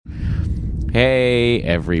Hey,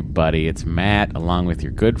 everybody. It's Matt, along with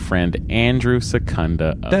your good friend Andrew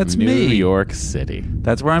Secunda of New York City.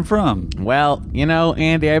 That's where I'm from. Well, you know,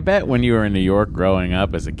 Andy, I bet when you were in New York growing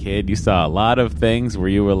up as a kid, you saw a lot of things where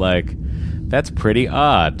you were like, that's pretty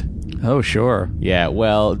odd. Oh, sure. Yeah,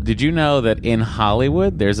 well, did you know that in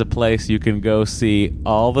Hollywood, there's a place you can go see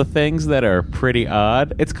all the things that are pretty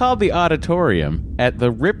odd? It's called the Auditorium at the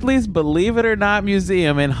Ripley's Believe It or Not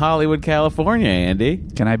Museum in Hollywood, California, Andy.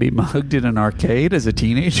 Can I be mugged in an arcade as a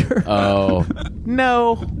teenager? Oh,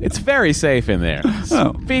 no. It's very safe in there.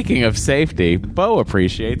 Oh. Speaking of safety, Bo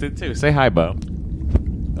appreciates it, too. Say hi, Bo.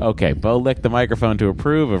 Okay, Bo licked the microphone to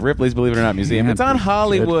approve of Ripley's Believe It or Not Museum. It's on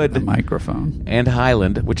Hollywood the microphone and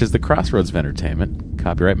Highland, which is the crossroads of entertainment.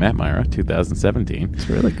 Copyright Matt Myra, 2017. It's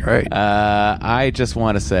really great. I just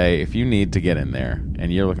want to say, if you need to get in there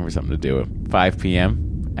and you're looking for something to do at 5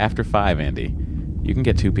 p.m., after 5, Andy, you can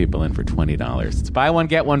get 2 people in for $20. It's buy one,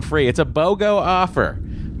 get one free. It's a BOGO offer.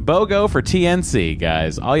 BOGO for TNC,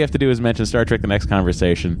 guys. All you have to do is mention Star Trek The Next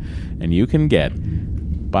Conversation, and you can get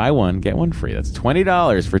buy one, get one free. That's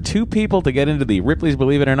 $20 for 2 people to get into the Ripley's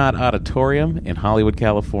Believe It or Not Auditorium in Hollywood,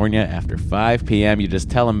 California after 5 p.m. You just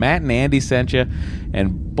tell them Matt and Andy sent you,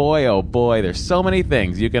 and boy, oh boy, there's so many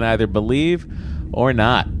things you can either believe or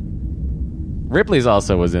not. Ripley's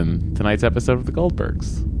also was in tonight's episode of The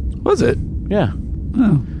Goldbergs. Was it? Yeah.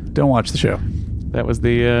 Oh, don't watch the show. That was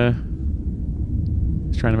the...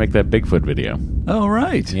 He's trying to make that Bigfoot video. Oh,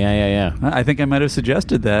 right. Yeah. I think I might have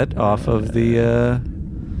suggested that off of the...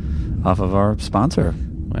 off of our sponsor.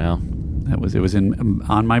 Well, it was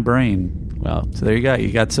on my brain. Well, so there you go.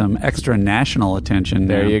 You got some extra national attention.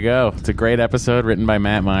 There you go. It's a great episode written by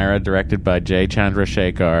Matt Myra, directed by Jay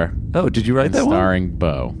Chandrasekhar. Oh, did you write that one? Starring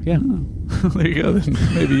Bo. Yeah. Oh. There you go. Then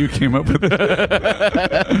maybe you came up with it.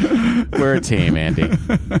 We're a team, Andy.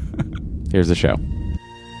 Here's the show.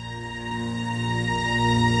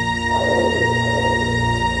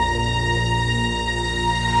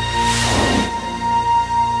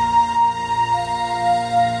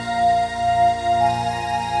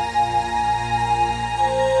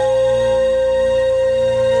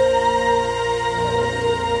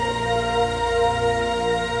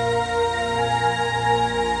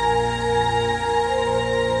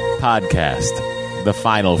 Podcast, The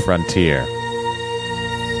Final Frontier.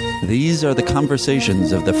 These are the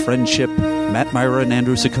conversations of the friendship Matt Myra and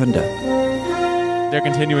Andrew Secunda. Their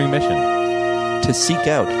continuing mission. To seek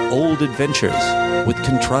out old adventures with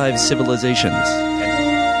contrived civilizations.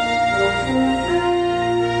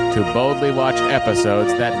 To boldly watch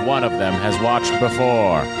episodes that one of them has watched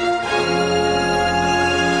before.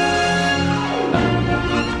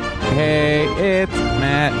 Hey, it's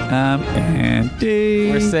Matt.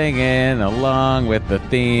 Andy. We're singing along with the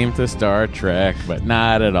theme to Star Trek, but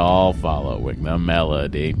not at all following the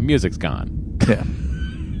melody. Music's gone. Yeah.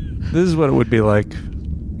 This is what it would be like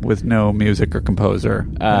with no music or composer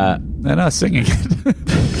and us singing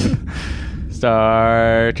it.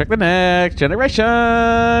 Star Trek The Next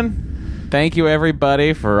Generation. Thank you,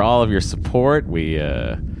 everybody, for all of your support. We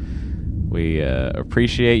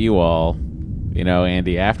appreciate you all. You know,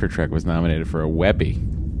 Andy, After Trek was nominated for a Webby.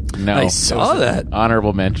 No, I saw that.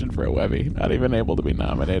 Honorable mention for a Webby. Not even able to be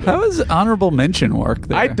nominated. How does honorable mention work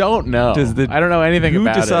there? I don't know. I don't know anything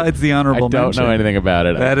about it. Who decides the honorable mention? I don't know anything about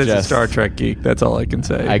it. That is a Star Trek geek. That's all I can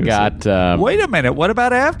say. I got... wait a minute. What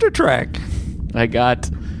about After Trek? I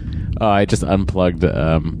just unplugged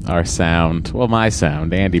our sound. Well, my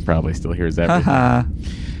sound. Andy probably still hears everything.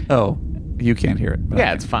 Oh. You can't hear it.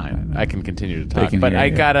 Yeah, it's fine. I can continue to talk. But I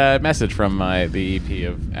got a message from the EP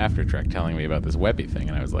of After Trek telling me about this Webby thing,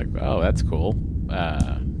 and I was like, oh, that's cool.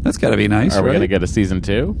 That's got to be nice, Are we going to get a season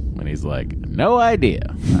 2? And he's like, no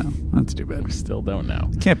idea. No, that's too bad. We still don't know.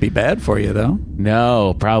 Can't be bad for you, though.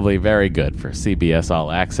 No, probably very good for CBS All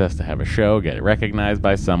Access to have a show, get recognized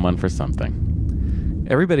by someone for something.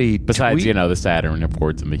 Everybody, besides the Saturn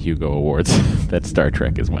Awards and the Hugo Awards that Star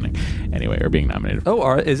Trek is winning, anyway, or being nominated for.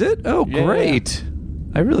 Oh, is it? Oh, yeah. Great!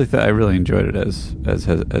 I really enjoyed it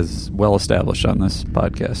as well established on this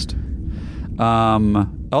podcast.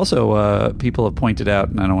 Also, people have pointed out,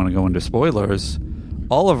 and I don't want to go into spoilers,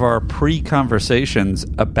 all of our pre-conversations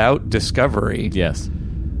about Discovery. Yes.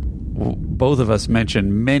 Both of us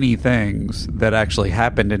mentioned many things that actually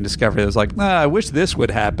happened in Discovery. It was like, I wish this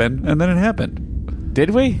would happen, and then it happened.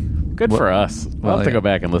 Did we? Good for us. We'll have to go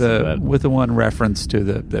back and listen to that. With the one reference to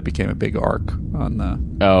that became a big arc on the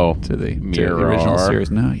to the original series.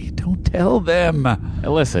 No, you don't tell them.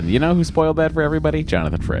 Listen, you know who spoiled that for everybody?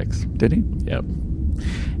 Jonathan Frakes. Did he? Yep.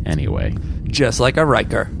 Anyway, just like a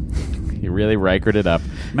Riker. He really Rikered it up.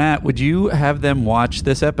 Matt, would you have them watch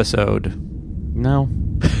this episode? No.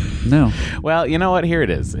 No. Well, you know what? Here it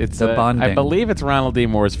is. It's The bonding. I believe it's Ronald D.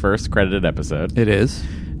 Moore's first credited episode. It is.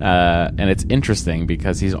 And it's interesting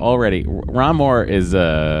because Ron Moore is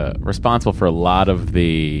responsible for a lot of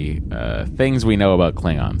the things we know about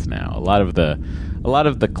Klingons now. A lot of the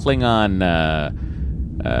Klingon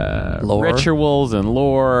lore. rituals and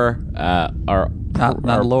lore are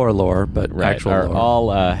Not lore, but actual are lore.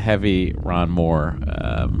 all heavy Ron Moore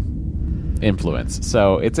influence.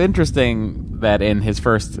 So it's interesting that in his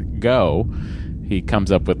first go, he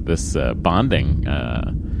comes up with this bonding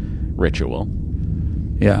ritual.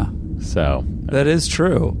 Yeah. So that is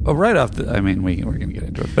true. Oh, right off the, I mean, we're going to get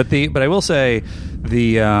into it, but I will say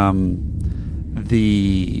the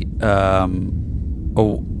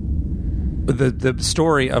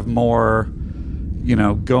story of Moore,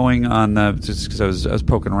 going on just because I was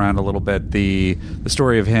poking around a little bit, the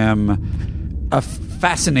story of him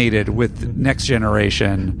fascinated with Next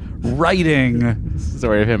Generation, writing.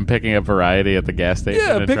 Story of him picking up Variety at the gas station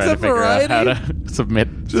and picks trying to up figure Variety. out how to submit.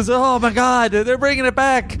 Just, oh my God, they're bringing it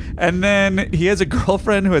back. And then he has a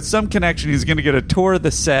girlfriend who has some connection. He's going to get a tour of the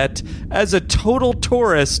set as a total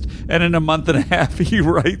tourist. And in a month and a half, he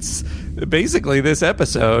writes basically this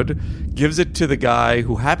episode, gives it to the guy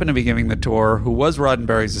who happened to be giving the tour, who was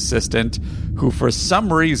Roddenberry's assistant, who for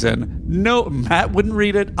some reason, Matt wouldn't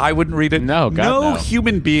read it, I wouldn't read it. No, God, no no.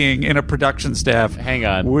 human being in a production staff Hang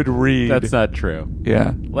on. would read. That's not true.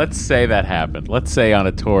 Yeah. Let's say that happened. Let's say on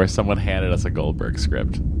a tour someone handed us a Goldberg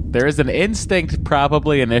script. There is an instinct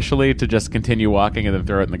probably initially to just continue walking and then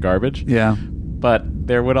throw it in the garbage. Yeah. But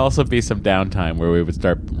there would also be some downtime where we would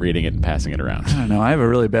start reading it and passing it around. I don't know. I have a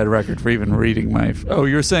really bad record for even reading my... Oh,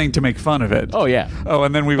 you're saying to make fun of it. Oh, yeah. Oh,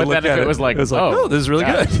 and then we would But look then at if it was like, oh, this is really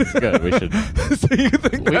God, good. this is good. We should... So you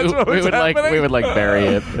think that's what was happening? we would bury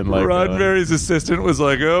it and Roddenberry's assistant was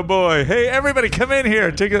like, oh boy, hey, everybody come in here.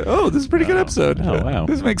 Take a... Oh, this is a pretty good episode. Oh, wow.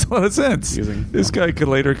 This makes a lot of sense. This guy could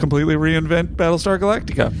later completely reinvent Battlestar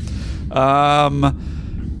Galactica.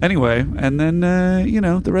 Anyway, and then,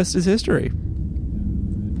 the rest is history.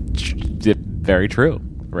 Very true.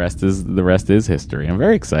 The rest is history. I'm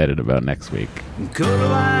very excited about next week. Go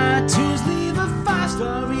to iTunes, leave a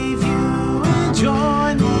 5-star review, and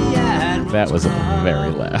join the Admirals That was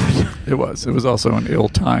very loud. It was. It was also an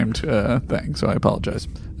ill-timed thing, so I apologize.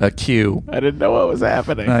 Cue. I didn't know what was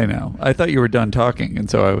happening. I know. I thought you were done talking,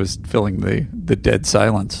 and so I was filling the dead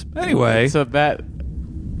silence. Anyway. So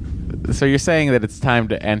you're saying that it's time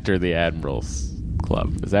to enter the Admirals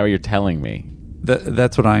Club. Is that what you're telling me?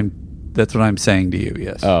 That's what I'm saying to you,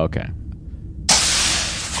 yes. Oh, okay.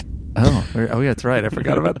 Oh, yeah, that's right. I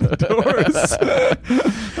forgot about the doors.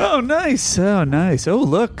 Oh, nice. Oh,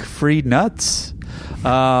 look, free nuts.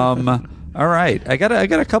 All right, I got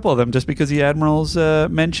a couple of them just because the Admirals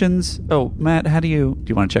mentions. Oh, Matt, do you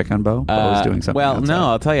want to check on Bo? Bo is doing something. Well, outside. no,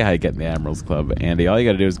 I'll tell you how you get in the Admirals Club, Andy. All you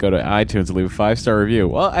got to do is go to iTunes and leave a 5-star review.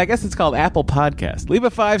 Well, I guess it's called Apple Podcast. Leave a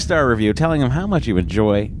 5-star review telling them how much you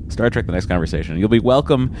enjoy Star Trek: The Next Conversation. You'll be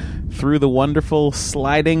welcome through the wonderful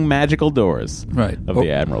sliding magical doors of the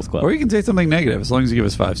Admirals Club. Or you can say something negative as long as you give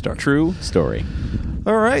us 5 stars. True story.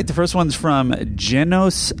 All right, the first one's from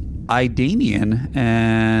Genos Idanian,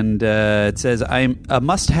 and it says, I'm a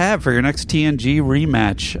must-have for your next TNG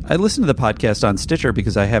rematch. I listened to the podcast on Stitcher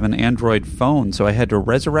because I have an Android phone, so I had to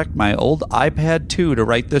resurrect my old iPad 2 to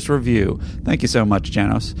write this review. Thank you so much,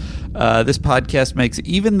 Janos. This podcast makes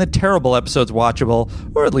even the terrible episodes watchable,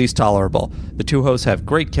 or at least tolerable. The two hosts have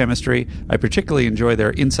great chemistry. I particularly enjoy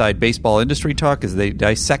their inside baseball industry talk as they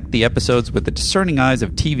dissect the episodes with the discerning eyes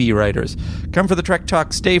of TV writers. Come for the Trek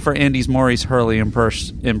talk, stay for Andy's Maurice Hurley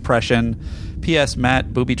impression. P.S.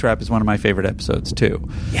 Matt, Booby Trap is one of my favorite episodes, too.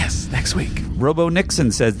 Yes, next week. Robo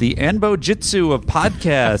Nixon says, the Anbo Jitsu of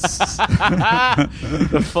podcasts.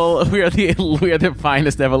 We are the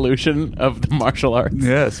finest evolution of the martial arts.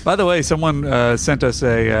 Yes. By the way, someone sent us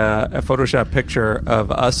a Photoshop picture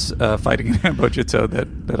of us fighting in Anbo Jitsu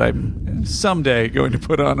that I'm someday going to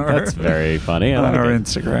put on our... That's very funny. On our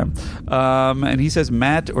Instagram. And he says,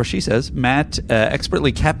 Matt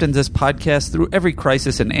expertly captains this podcast through every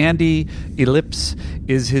crisis, and Andy Ellipse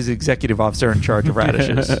is his executive officer in charge of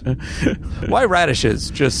radishes. Why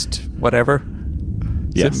radishes? Just whatever?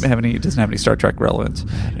 Yes. It doesn't have any Star Trek relevance.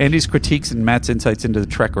 Andy's critiques and Matt's insights into the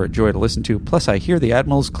Trek are a joy to listen to. Plus, I hear the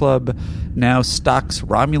Admirals Club now stocks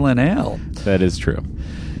Romulan ale. That is true.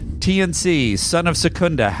 TNC, Son of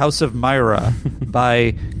Secunda, House of Myra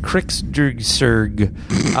by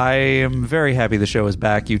Krixdrugserg. I am very happy the show is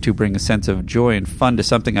back. You two bring a sense of joy and fun to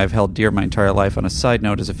something I've held dear my entire life. On a side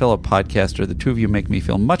note, as a fellow podcaster, the two of you make me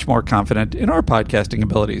feel much more confident in our podcasting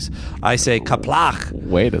abilities. I say kaplach.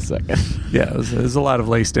 Wait a second. Yeah, there's a lot of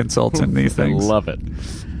laced insults in these things. I love it.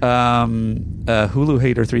 Hulu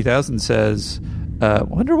Hater 3000 says,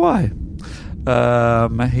 wonder why.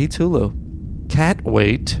 Hates Hulu. Cat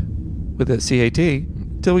wait with a CAT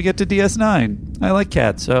till we get to DS9. I like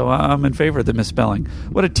cats, so I'm in favor of the misspelling.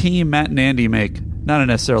 What a team Matt and Andy make. Not a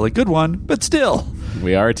necessarily good one, but still.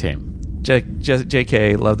 We are a team.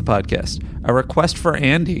 JK, love the podcast. A request for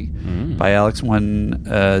Andy by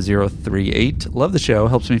Alex1038. Love the show.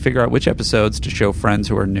 Helps me figure out which episodes to show friends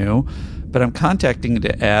who are new. But I'm contacting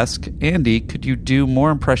to ask, Andy, could you do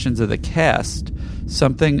more impressions of the cast?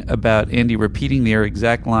 Something about Andy repeating their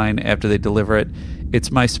exact line after they deliver it. It's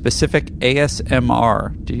my specific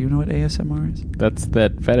ASMR. Do you know what ASMR is? That's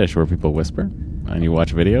that fetish where people whisper, and you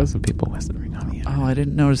watch videos of people whispering on the internet. Oh, I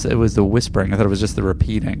didn't notice it was the whispering. I thought it was just the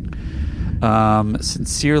repeating.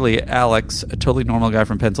 Sincerely, Alex, a totally normal guy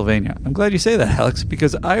from Pennsylvania. I'm glad you say that, Alex,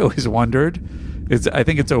 because I always wondered. I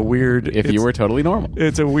think it's a weird... If you were totally normal.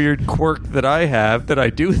 It's a weird quirk that I have, that I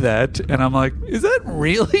do that, and I'm like, is that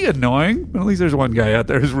really annoying? Well, at least there's one guy out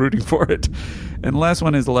there who's rooting for it. And the last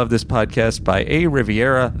one is Love This Podcast by A.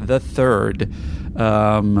 Riviera III.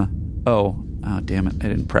 Oh, damn it. I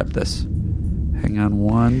didn't prep this. Hang on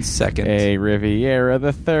 1 second. A. Riviera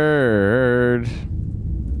III.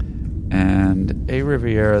 And A.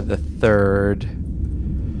 Riviera III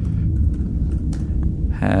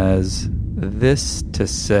has this to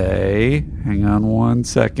say. Hang on 1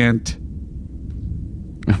 second.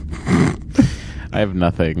 I have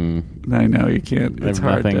nothing. I know you can't. I have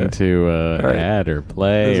nothing to add or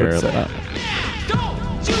play or.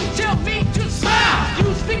 Don't you tell me to smile.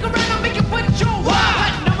 You speak around and make it what you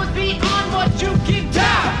want. No one's beyond what you can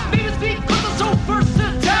down. Maybe speak because I'm so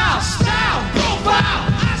versatile. Style, profile.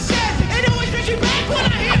 I said it always makes you back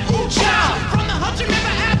when I hear ooh child. From the hunter never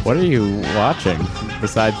have. What are you watching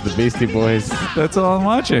besides the Beastie Boys? That's all I'm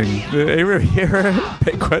watching. The A. Riviera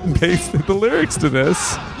cut and pasted the lyrics to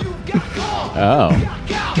this. Oh,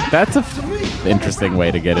 that's a interesting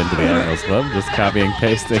way to get into the Animals Club. Just copying,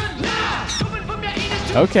 pasting.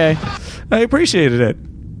 Okay, I appreciated it.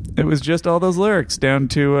 It was just all those lyrics down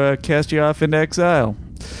to cast you off into exile.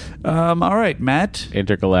 All right, Matt.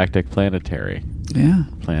 Intergalactic planetary. Yeah.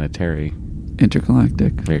 Planetary.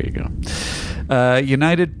 Intergalactic. There you go.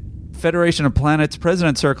 United Federation of Planets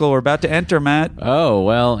President Circle. We're about to enter, Matt. Oh,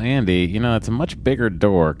 well, Andy, it's a much bigger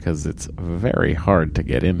door because it's very hard to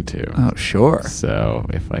get into. Oh, sure. So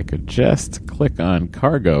if I could just click on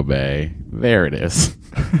Cargo Bay, there it is.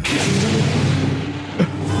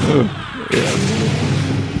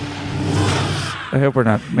 I hope we're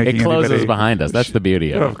not making it closes anybody... behind us. That's the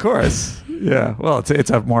beauty of it. Of course. Yeah. Well, it's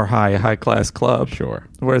a more high class club. Sure.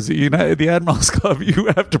 Whereas the Admirals Club, you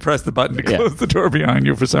have to press the button to close the door behind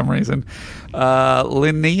you for some reason.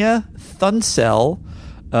 Linnea Thunsell.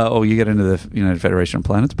 You get into the United Federation of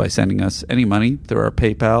Planets by sending us any money through our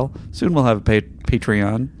PayPal. Soon we'll have a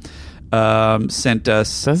Patreon. Sent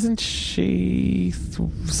us... Doesn't she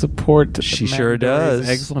support... She sure does.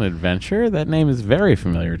 Excellent Adventure? That name is very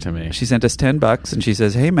familiar to me. She sent us $10 and she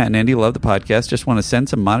says, hey, Matt and Andy, love the podcast. Just want to send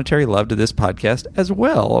some monetary love to this podcast as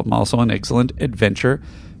well. I'm also an Excellent Adventure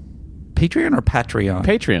Patreon or Patreon?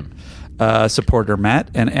 Patreon. Supporter,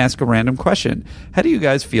 Matt, and ask a random question. How do you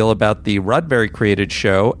guys feel about the Roddenberry-created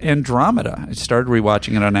show Andromeda? I started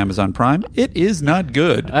rewatching it on Amazon Prime. It is not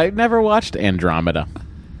good. I've never watched Andromeda.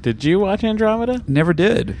 Did you watch Andromeda? Never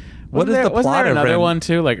did. What is the plot? Wasn't there of another one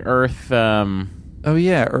too, like Earth? Oh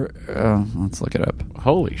yeah. Let's look it up.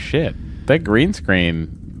 Holy shit! That green screen,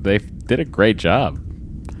 they did a great job.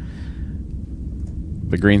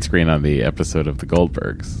 The green screen on the episode of The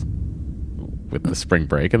Goldbergs with the spring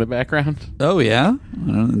break in the background. Oh yeah, I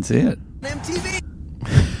didn't see it. MTV.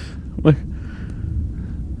 Look.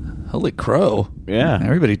 Holy crow! Yeah,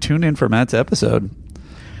 everybody tune in for Matt's episode.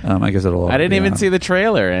 I guess it'll. I didn't even see the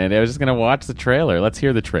trailer, and I was just going to watch the trailer. Let's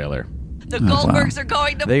hear the trailer. The Goldbergs are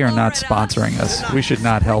going to They are not Florida. sponsoring us. We should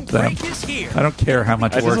not help them. I don't care how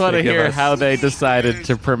much I work just want they to give hear us. how they decided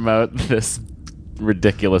to promote this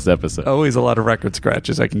ridiculous episode. Always a lot of record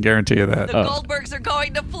scratches, I can guarantee you that. The Goldbergs are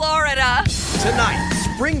going to Florida. Tonight,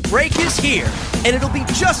 spring break is here, and it'll be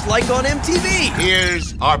just like on MTV.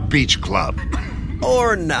 Here's our beach club.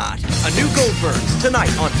 Or not. A new Goldbergs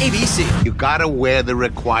tonight on ABC. You gotta wear the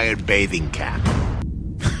required bathing cap.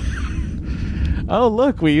 Oh,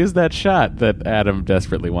 look, we used that shot that Adam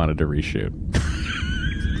desperately wanted to reshoot.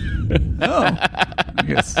 Oh, I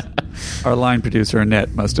guess our line producer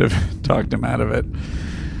Annette must have talked him out of it.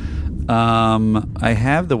 I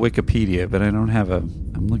have the Wikipedia, but I don't have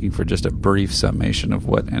I'm looking for just a brief summation of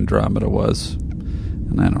what Andromeda was,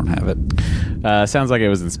 and I don't have it. Sounds like it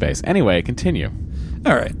was in space. Anyway, continue.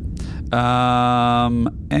 All right.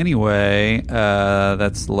 Anyway,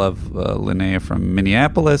 that's Love Linnea from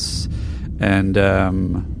Minneapolis, and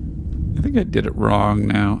I think I did it wrong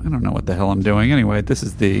now. I don't know what the hell I'm doing. Anyway, this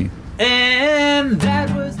is the... And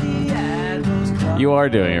that was the Admiral's Club. You are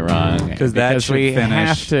doing it wrong Because that should we finish.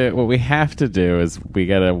 have to. What we have to do is we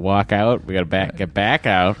got to walk out. We got to get back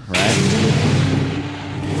out, right?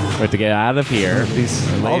 We have to get out of here.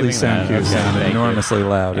 All these sound cues sound enormously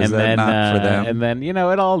loud. Is and that then, not for them? And then,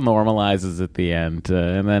 it all normalizes at the end.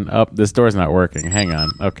 And then, this door's not working. Hang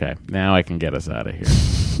on. Okay, now I can get us out of here.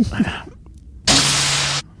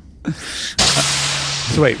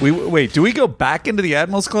 So wait. Do we go back into the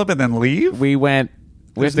Admirals Club and then leave? We went.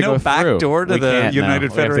 We There's have to no go back through. door to We the can't, United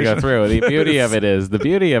no. Federation. We have to go through. The beauty of it is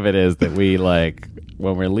that we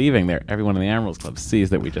when we're leaving there, everyone in the Admirals Club sees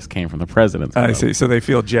that we just came from the president's club. I see. So they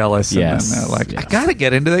feel jealous. Yes. And then they're like, Yes. I got to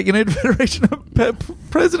get into that United Federation of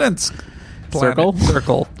Presidents Circle?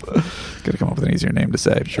 Circle. Got to come up with an easier name to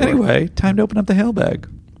say. Sure. Anyway, time to open up the hail bag.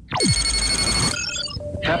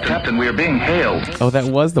 Captain, we are being hailed. Oh, that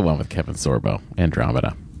was the one with Kevin Sorbo,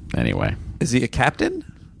 Andromeda. Anyway. Is he a captain?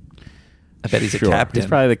 I bet he's Sure. a captain. He's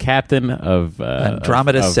probably the captain of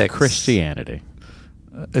Andromeda of 6. Christianity.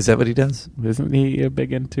 Is that what he does? Isn't he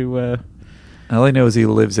big into? All I know is he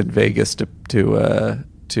lives in Vegas to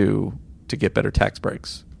get better tax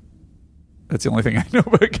breaks. That's the only thing I know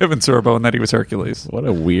about Kevin Sorbo, and that he was Hercules. What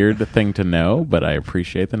a weird thing to know, but I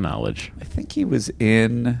appreciate the knowledge. I think he was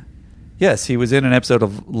in... Yes, he was in an episode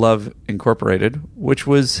of Love Incorporated, which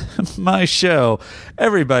was my show.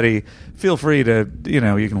 Everybody, feel free to, you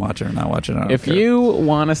can watch it or not watch it. I don't If care. you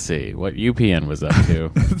want to see what UPN was up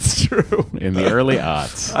to It's true. in the early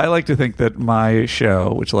aughts, I like to think that my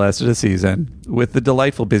show, which lasted a season, with the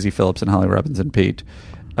delightful Busy Phillips and Holly Robinson Pete,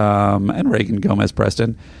 and Reagan Gomez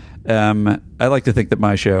Preston, I like to think that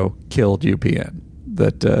my show killed UPN.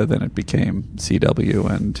 That then it became CW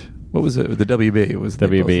and... What was it? The WB. It was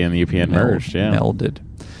WB and the UPN merged, yeah. Melded.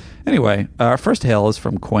 Anyway, our first hail is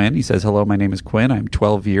from Quinn. He says, hello, my name is Quinn. I'm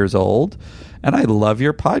 12 years old, and I love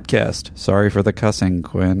your podcast. Sorry for the cussing,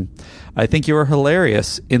 Quinn. I think you are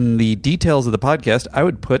hilarious. In the details of the podcast, I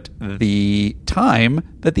would put the time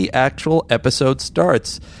that the actual episode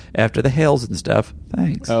starts after the hails and stuff.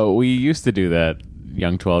 Thanks. oh, we used to do that,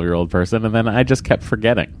 young 12-year-old person, and then I just kept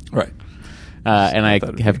forgetting. Right. And I thought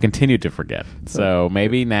it'd have be- continued to forget. So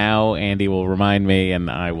maybe now Andy will remind me, and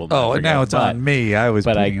I will. Not Oh, and forget. now it's on me.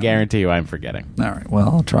 But I being on- guarantee you, I'm forgetting. All right. Well,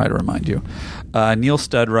 I'll try to remind you. Neil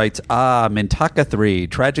Studd writes, Mintaka 3,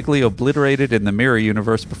 tragically obliterated in the Mirror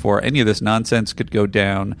universe before any of this nonsense could go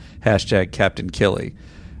down. # Captain Killy.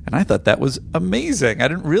 And I thought that was amazing. I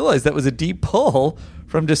didn't realize that was a deep pull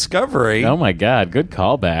from Discovery. Oh my God! Good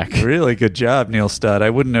callback. Really good job, Neil Studd. I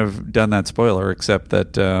wouldn't have done that spoiler except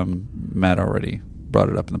that Matt already brought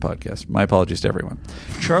it up in the podcast. My apologies to everyone.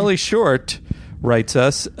 Charlie Short writes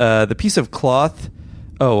us, the piece of cloth...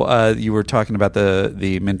 you were talking about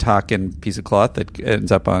the Mintakan piece of cloth that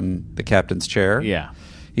ends up on the captain's chair. Yeah.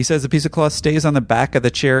 He says the piece of cloth stays on the back of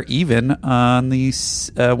the chair even on the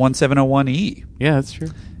 1701E. Yeah, that's true.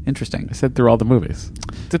 Interesting. I said through all the movies.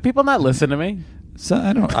 Do people not listen to me? So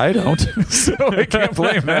I don't. So I can't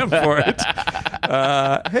blame them for it.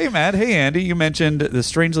 Hey, Matt. Hey, Andy. You mentioned the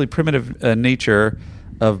strangely primitive nature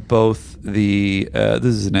of both the this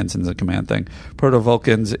is an Ensigns of Command thing,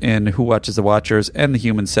 proto-Vulcans in Who Watches the Watchers and the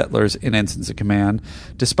human settlers in Ensigns of Command,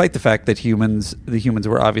 despite the fact that the humans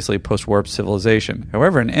were obviously a post-warp civilization.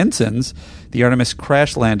 However, in Ensigns, the Artemis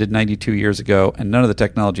crash-landed 92 years ago, and none of the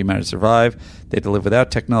technology managed to survive. They had to live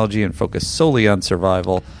without technology and focus solely on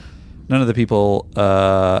survival. None of the people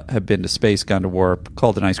have been to space, gone to warp,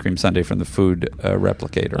 called an ice cream sundae from the food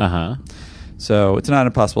replicator. Uh-huh. So it's not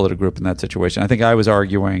impossible that a group in that situation. I think I was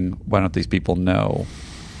arguing, why don't these people know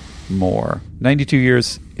more? 92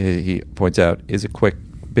 years, he points out, is a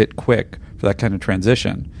bit quick for that kind of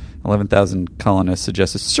transition. 11,000 colonists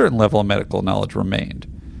suggest a certain level of medical knowledge remained.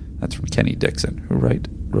 That's from Kenny Dixon, who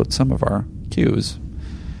wrote some of our cues.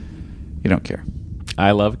 You don't care.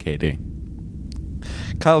 I love KD.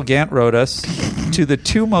 Kyle Gant wrote us, to the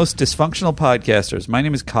two most dysfunctional podcasters. My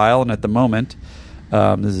name is Kyle, and at the moment,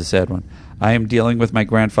 this is a sad one, I am dealing with my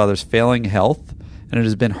grandfather's failing health, and it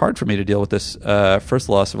has been hard for me to deal with this first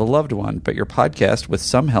loss of a loved one. But your podcast, with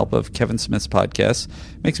some help of Kevin Smith's podcast,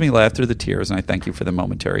 makes me laugh through the tears, and I thank you for the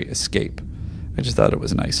momentary escape. I just thought it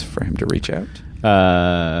was nice for him to reach out.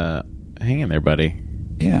 Hang in there, buddy.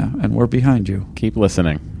 Yeah, and we're behind you. Keep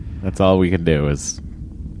listening. That's all we can do is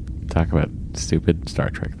talk about stupid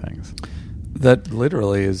Star Trek things. That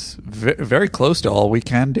literally is very close to all we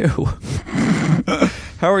can do.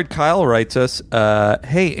 Howard Kyle writes us,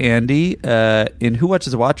 hey, Andy, in Who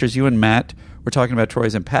Watches the Watchers, you and Matt were talking about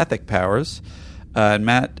Troy's empathic powers. And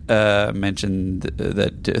Matt mentioned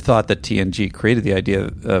thought that TNG created the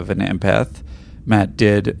idea of an empath. Matt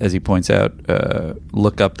did, as he points out,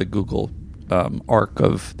 look up the Google arc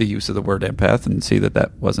of the use of the word empath and see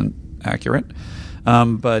that wasn't accurate.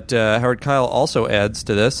 But Howard Kyle also adds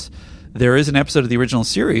to this, there is an episode of the original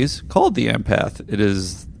series called The Empath. It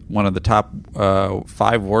is one of the top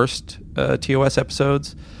 5 worst TOS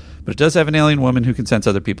episodes, but it does have an alien woman who can sense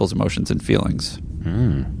other people's emotions and feelings.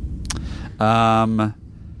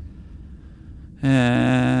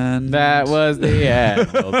 And that was the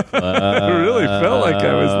Admirals Club. I really felt like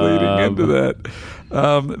I was leading into that.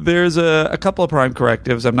 There's a couple of prime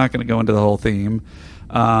correctives. I'm not going to go into the whole theme.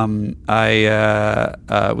 We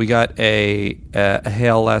got a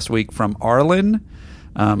hail last week from Arlen.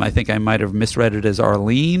 I think I might have misread it as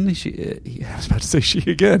Arlene. I was about to say she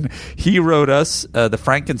again. He wrote us the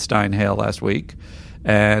Frankenstein hail last week.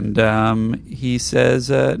 And he says,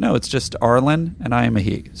 no, it's just Arlen, and I am a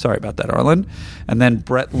he. Sorry about that, Arlen. And then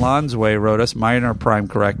Brett Lonsway wrote us, minor prime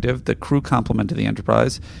corrective. The crew complement to the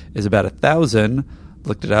Enterprise is about 1,000.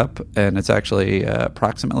 Looked it up, and it's actually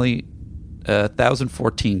approximately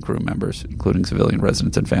 1,014 crew members, including civilian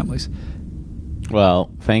residents and families. Well,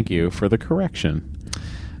 thank you for the correction.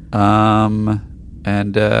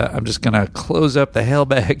 And I'm just going to close up the hail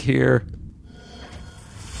bag here.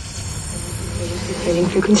 Rating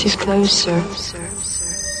frequencies closed, sir.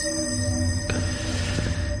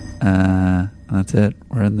 That's it.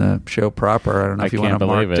 We're in the show proper. I don't know if you want to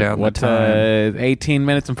mark down the time. 18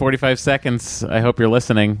 minutes and 45 seconds. I hope you're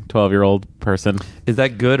listening, 12-year-old person. Is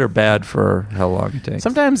that good or bad for how long it takes?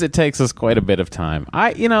 Sometimes it takes us quite a bit of time.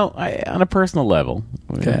 I on a personal level,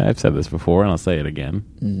 okay. I've said this before, and I'll say it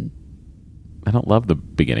again. I don't love the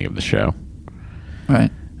beginning of the show.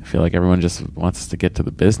 Right. I feel like everyone just wants us to get to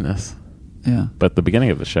the business. Yeah. But the beginning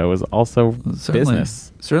of the show is also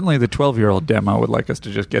business. Certainly the 12-year-old demo would like us to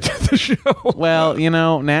just get to the show. Well,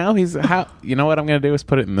 now you know what I'm going to do is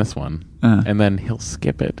put it in this one. And then he'll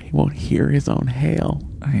skip it. He won't hear his own hail.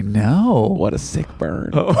 I know. What a sick burn.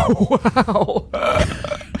 Oh, wow.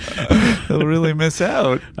 He'll really miss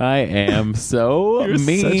out. I am so You're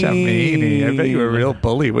mean. Such a meanie. I bet you were a real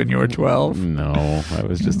bully when you were 12. No, I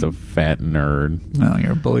was just a fat nerd. Well,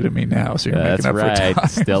 you're a bully to me now, so you're making up for time.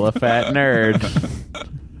 Still a fat nerd.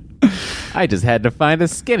 I just had to find a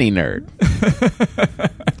skinny nerd.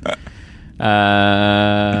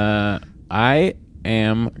 I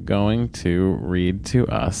am going to read to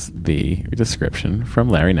us the description from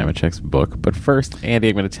Larry Nemechek's book. But first, Andy,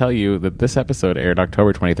 I'm going to tell you that this episode aired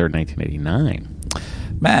October 23rd, 1989.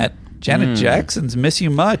 Matt, Janet Jackson's Miss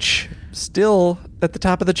You Much still at the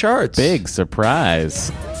top of the charts. Big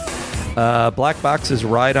surprise. Black Box's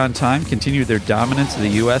Ride on Time continued their dominance of the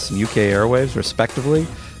U.S. and UK airwaves, respectively.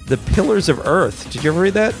 The Pillars of Earth, did you ever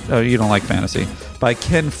read that? Oh, you don't like fantasy. By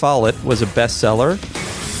Ken Follett was a bestseller.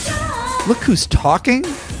 Look Who's Talking?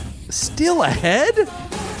 Still ahead?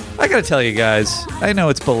 I gotta tell you guys, I know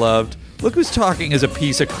it's beloved. Look Who's Talking is a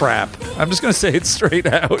piece of crap. I'm just gonna say it straight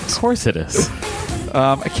out. Of course it is.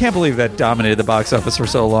 I can't believe that dominated the box office for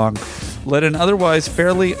so long. Led an otherwise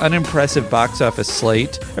fairly unimpressive box office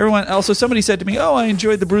slate. Somebody said to me, I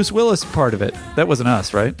enjoyed the Bruce Willis part of it. That wasn't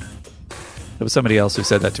us, right? It was somebody else who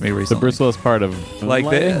said that to me recently. The Bruce Willis part of...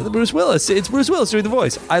 the Bruce Willis. It's Bruce Willis doing the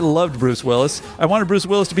voice. I loved Bruce Willis. I wanted Bruce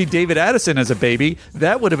Willis to be David Addison as a baby.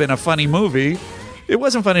 That would have been a funny movie. It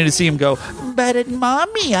wasn't funny to see him go, but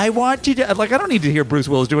Mommy, I want you to... Like, I don't need to hear Bruce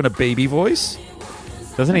Willis doing a baby voice.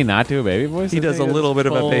 Doesn't he not do a baby voice? He does a little bit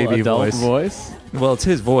of a baby voice. Well, it's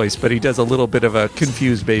his voice, but he does a little bit of a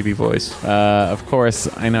confused baby voice. Of course,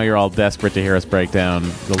 I know you're all desperate to hear us break down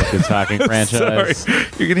the Look Who's Talking franchise. Sorry.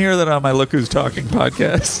 You can hear that on my Look Who's Talking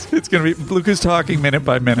podcast. It's going to be Look Who's Talking minute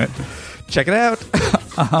by minute. Check it out.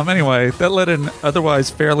 Anyway, that led an otherwise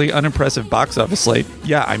fairly unimpressive box office slate.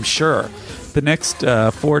 Yeah, I'm sure. The next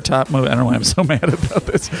 4 top movies... I don't know why I'm so mad about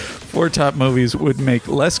this. 4 top movies would make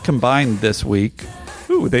less combined this week.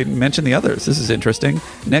 Ooh, they mentioned the others. This is interesting.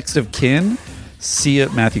 Next of Kin...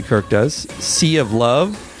 Matthew Kirk does. Sea of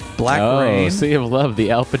Love, Black Rain. Sea of Love, the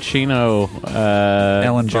Al Pacino,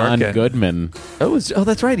 Ellen John Barkin. Goodman. Oh,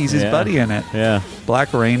 that's right. He's his buddy in it. Yeah.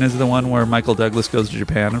 Black Rain is the one where Michael Douglas goes to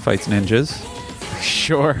Japan and fights ninjas.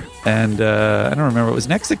 Sure. And I don't remember. It was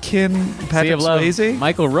Next of Kin, Patrick Sea of Love, Swayze.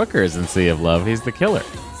 Michael Rooker's in Sea of Love. He's the killer.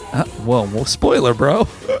 Well, spoiler, bro.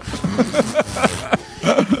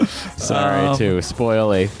 Sorry to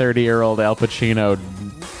spoil a 30-year-old Al Pacino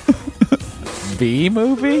B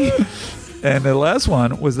movie. And the last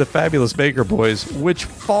one was the Fabulous Baker Boys, which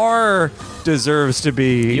far deserves to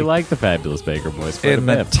be. You like the Fabulous Baker Boys quite a in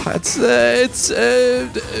bit. it's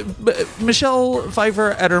Michelle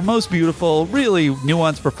Pfeiffer at her most beautiful, really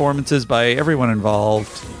nuanced performances by everyone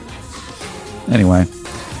involved. Anyway,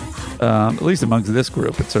 at least amongst this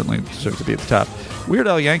group, it certainly deserves to be at the top. Weird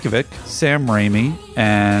Al Yankovic, Sam Raimi,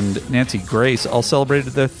 and Nancy Grace all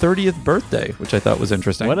celebrated their 30th birthday, which I thought was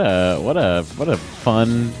interesting. What a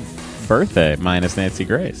fun birthday, minus Nancy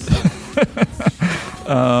Grace.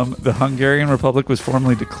 The Hungarian Republic was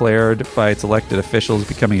formally declared by its elected officials,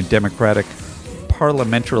 becoming a democratic,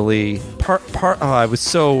 parliamentarily. I was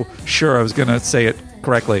so sure I was going to say it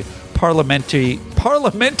correctly.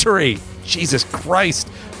 Parliamentary. Jesus Christ,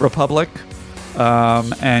 republic.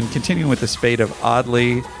 And continuing with the spate of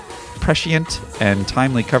oddly prescient and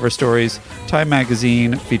timely cover stories, Time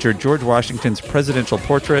magazine featured George Washington's presidential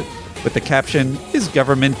portrait with the caption, "Is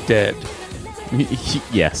government dead?"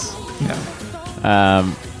 Yes.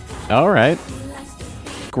 Yeah. All right.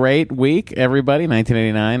 Great week, everybody.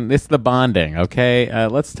 1989. It's the bonding, okay?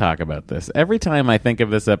 Let's talk about this. Every time I think of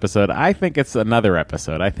this episode, I think it's another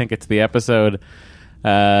episode. I think it's the episode...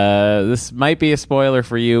 this might be a spoiler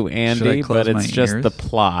for you, Andy, but it's just the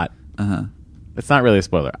plot. It's not really a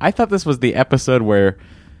spoiler. I thought this was the episode where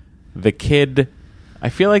the kid... I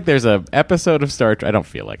feel like there's an episode of Star Trek... I don't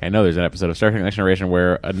feel like. I know there's an episode of Star Trek Next Generation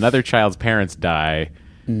where another child's parents die,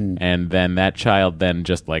 and then that child then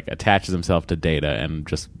just like attaches himself to Data and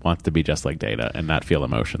just wants to be just like Data and not feel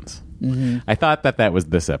emotions. I thought that was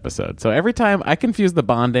this episode. So every time I confuse the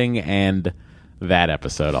bonding and that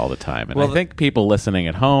episode all the time. And I think people listening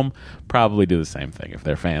at home probably do the same thing if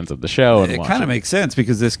they're fans of the show. And it kind of makes sense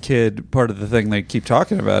because this kid, part of the thing they keep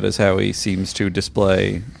talking about is how he seems to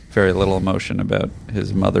display very little emotion about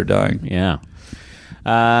his mother dying. Yeah.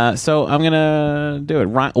 So I'm going to do it.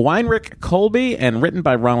 Weinrich Colby and written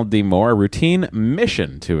by Ronald D. Moore, a routine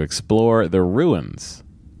mission to explore the ruins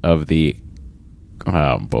of the,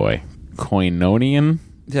 Koinonian?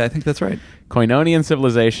 Yeah, I think that's right. Koinonian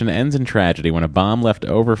civilization ends in tragedy when a bomb left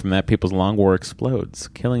over from that people's long war explodes,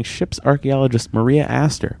 killing ship's archaeologist Maria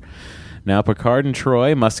Astor. Now Picard and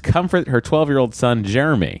Troy must comfort her 12-year-old son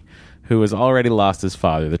Jeremy, who has already lost his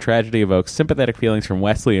father. The tragedy evokes sympathetic feelings from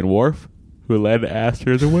Wesley and Worf, who led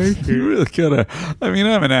Astor's away. You really gotta... I mean,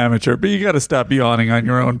 I'm an amateur, but you gotta stop yawning on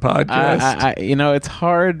your own podcast. It's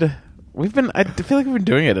hard... I feel like we've been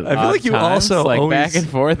doing it at I feel like you times, also like always, back and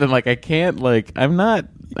forth, and like I can't, like I'm not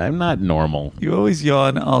normal. You always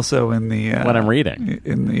yawn also in the when I'm reading.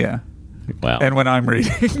 Well, and when I'm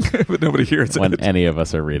reading, but nobody hears when it. When any of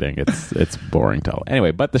us are reading, it's boring to all.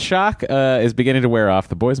 Anyway, but the shock is beginning to wear off.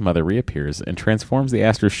 The boy's mother reappears and transforms the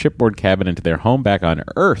Astor's shipboard cabin into their home back on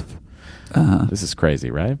Earth. This is crazy,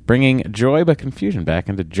 right? Bringing joy but confusion back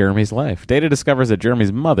into Jeremy's life. Data discovers that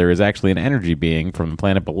Jeremy's mother is actually an energy being from the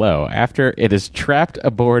planet below. After it is trapped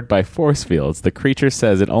aboard by force fields, the creature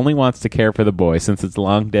says it only wants to care for the boy since its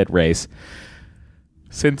long-dead race.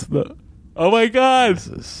 Oh my God!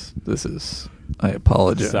 This is... I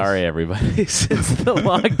apologize. Sorry, everybody. Since the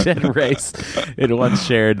long-dead race it once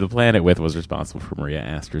shared the planet with was responsible for Maria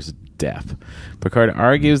Astor's death. Picard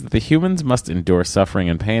argues that the humans must endure suffering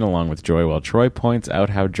and pain along with joy, while Troy points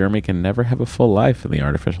out how Jeremy can never have a full life in the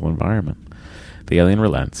artificial environment. The alien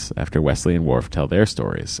relents after Wesley and Worf tell their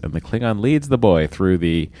stories, and the Klingon leads the boy through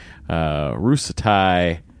the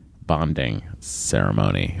Rusutai bonding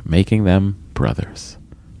ceremony, making them brothers.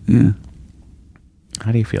 Yeah.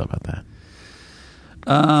 How do you feel about that?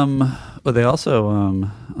 Well, they also,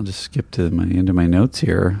 I'll just skip to into my notes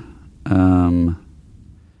here. The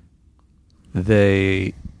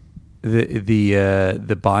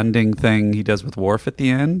bonding thing he does with Worf at the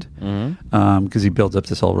end, because he builds up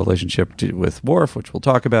this whole relationship with Worf, which we'll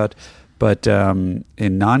talk about. But in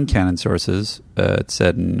non-canon sources, it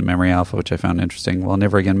said in Memory Alpha, which I found interesting, while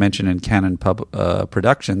never again mentioned in canon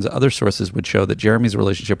productions, other sources would show that Jeremy's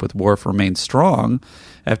relationship with Worf remained strong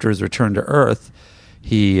after his return to Earth.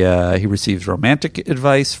 He receives romantic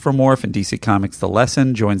advice from Worf in DC Comics The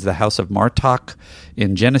Lesson, joins the House of Martok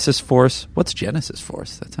in Genesis Force. What's Genesis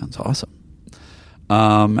Force? That sounds awesome.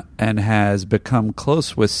 And has become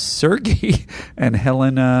close with Sergei and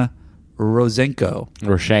Helena Roshenko.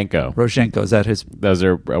 Is that his... Those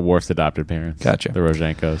are Worf's adopted parents. Gotcha. The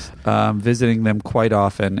Roshenkos. Visiting them quite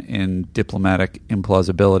often in diplomatic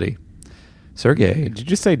implausibility. Sergei. Did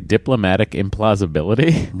you say diplomatic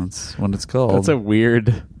implausibility? That's what it's called. That's a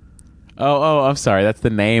weird... Oh, I'm sorry. That's the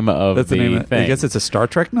name of That's the name. thing. I guess it's a Star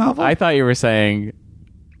Trek novel. I thought you were saying.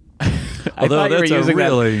 Although that's a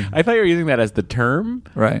really. I thought you were using that as the term,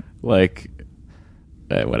 Right. Like,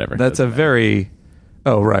 whatever. That's a very.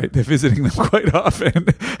 Oh, right. They're visiting them quite often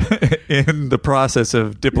in the process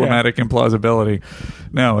of diplomatic implausibility.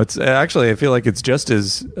 No, it's actually, I feel like it's just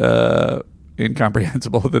as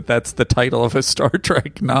incomprehensible that that's the title of a Star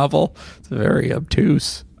Trek novel. It's very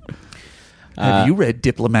obtuse. Have you read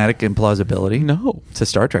Diplomatic Implausibility? No. It's a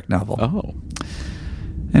Star Trek novel. Oh.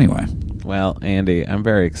 Anyway. Well, Andy, I'm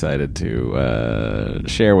very excited to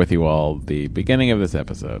share with you all the beginning of this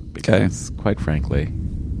episode because, quite frankly,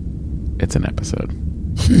 it's an episode.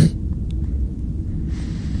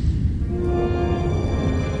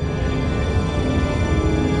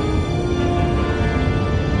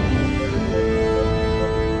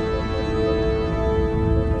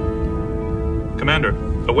 Commander,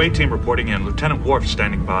 away team reporting in. Lieutenant Worf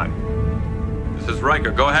standing by. This is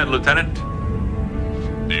Riker. Go ahead, Lieutenant.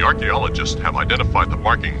 The archaeologists have identified the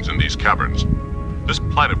markings in these caverns. This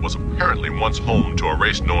planet was apparently once home to a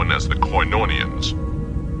race known as the Koinonians.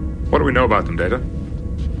 What do we know about them, Data?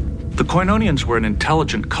 The Koinonians were an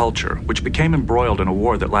intelligent culture which became embroiled in a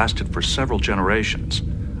war that lasted for several generations.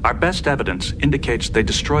 Our best evidence indicates they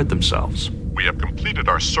destroyed themselves. We have completed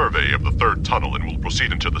our survey of the third tunnel and will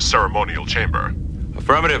proceed into the ceremonial chamber.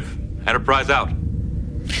 Affirmative. Enterprise out.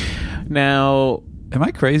 Now, am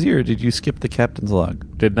I crazy or did you skip the captain's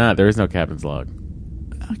log? Did not. There is no captain's log.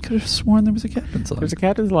 I could have sworn there was a captain's log. There's a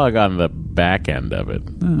captain's log on the back end of it.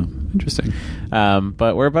 Oh, interesting.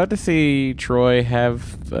 But we're about to see Troy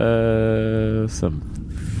have some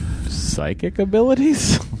psychic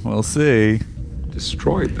abilities. We'll see.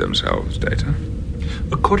 Destroyed themselves, Data.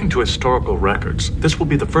 According to historical records, this will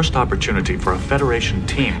be the first opportunity for a Federation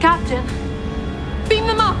team. Captain, beam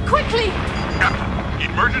them up, quickly!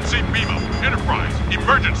 Captain, emergency beam up. Enterprise,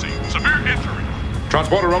 emergency. Severe injury.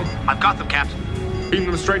 Transporter room. I've got them, Captain. Beam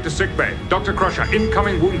them straight to sickbay. Dr. Crusher,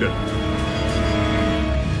 incoming wounded.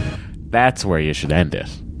 That's where you should end it.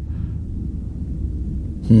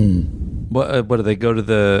 What do they go to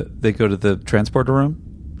the transporter room?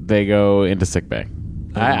 They go into sickbay.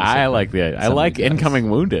 I like incoming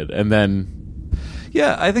wounded, and then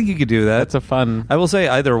yeah, I think you could do that. That's a fun. I will say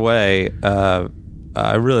either way.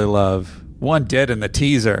 I really love one dead in the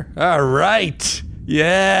teaser. All right,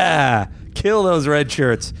 yeah, kill those red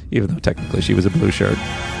shirts. Even though technically she was a blue shirt,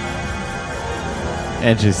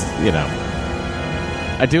 and just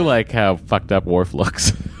I do like how fucked up Worf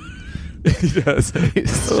looks. He does.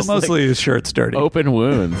 Mostly his shirt's dirty. Open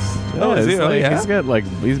wounds. Is he? Yeah. He's got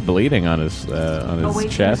he's bleeding on his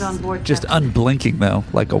chest. On board, just Captain. unblinking though,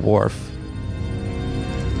 like a Worf.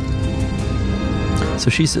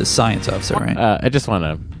 So she's a science officer, right? I just want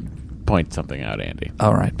to point something out, Andy.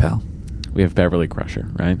 All right, pal. We have Beverly Crusher,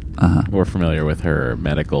 right? Uh-huh. We're familiar with her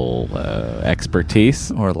medical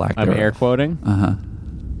expertise, or lack I'm thereof. air quoting. Uh-huh.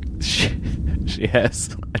 She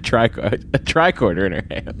has a tricorder in her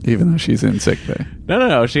hand. Even though she's in sickbay.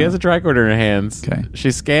 No. She has a tricorder in her hands. Okay.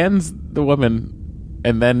 She scans the woman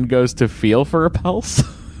and then goes to feel for a pulse.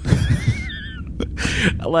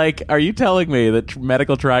 Are you telling me that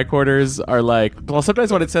medical tricorders are well,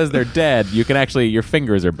 sometimes when it says they're dead, you can actually, your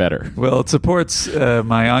fingers are better. Well, it supports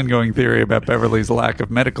my ongoing theory about Beverly's lack of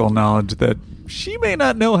medical knowledge that she may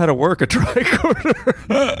not know how to work a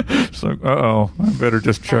tricorder. She's like, I better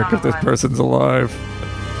just check if this person's alive.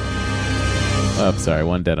 Oh, I'm sorry,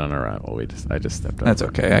 one dead on arrival. I just stepped on. That's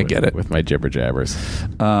okay, I get it. With my jibber jabbers.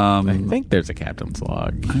 I think there's a captain's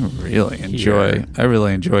log. I really enjoy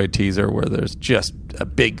a teaser where there's just a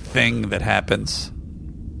big thing that happens.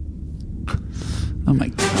 Oh my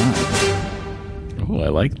god. Oh, I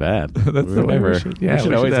like that. That's the way we should. Yeah,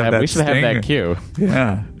 we should have that cue.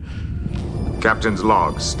 Yeah. Captain's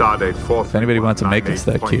log, stardate 4th. If anybody wants to make us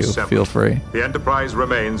that cue, feel free. The Enterprise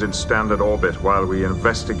remains in standard orbit while we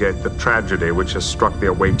investigate the tragedy which has struck the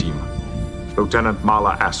away team. Lieutenant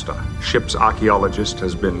Mala Asta, ship's archaeologist,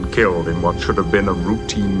 has been killed in what should have been a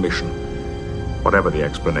routine mission. Whatever the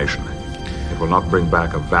explanation, it will not bring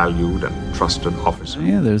back a valued and trusted officer.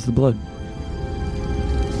 Yeah, there's the blood.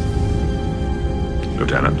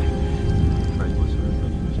 Lieutenant.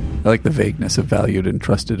 I like the vagueness of valued and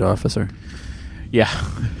trusted officer. Yeah.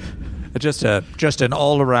 Just an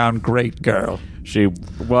all-around great girl. She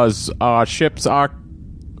was our ship's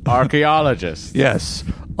archaeologist. Yes.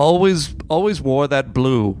 Always wore that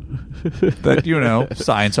blue that,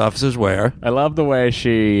 science officers wear. I love the way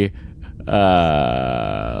she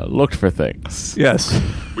looked for things. Yes.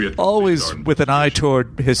 Always with an eye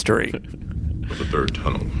toward history. For the third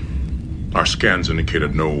tunnel. Our scans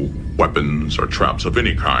indicated no weapons or traps of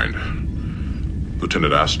any kind.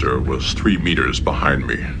 Lieutenant Astor was 3 meters behind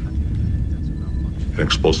me. An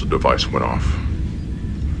explosive device went off.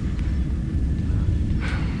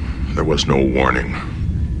 There was no warning.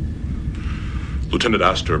 Lieutenant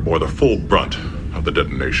Astor bore the full brunt of the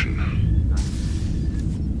detonation.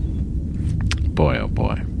 Boy, oh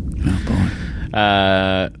boy. Oh boy.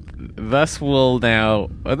 Thus we'll now...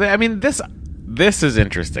 I mean, this is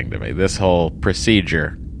interesting to me, this whole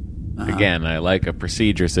procedure. Again, I like a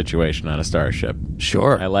procedure situation on a starship.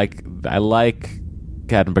 Sure. I like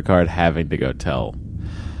Captain Picard having to go tell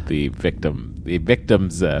the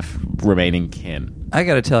victim's remaining kin. I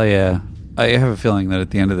got to tell you, I have a feeling that at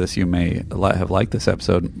the end of this, you may have liked this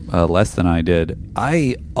episode less than I did.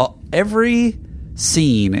 Every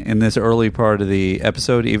scene in this early part of the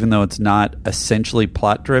episode, even though it's not essentially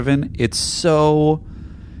plot driven,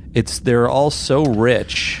 they're all so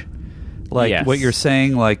rich. Like what you're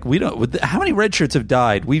saying, like we don't. How many red shirts have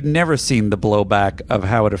died? We've never seen the blowback of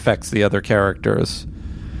how it affects the other characters,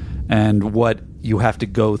 and what you have to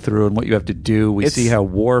go through and what you have to do. We see how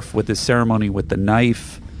Worf with his ceremony with the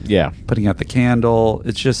knife, putting out the candle.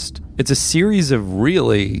 It's a series of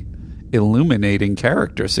really illuminating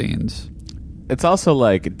character scenes. It's also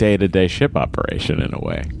like day-to-day ship operation in a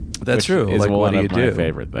way. That's true. Is like one what do you of do? my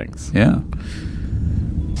favorite things. Yeah.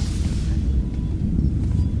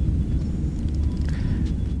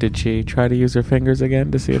 Did she try to use her fingers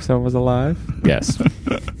again to see if someone was alive? Yes.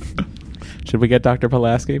 Should we get Dr.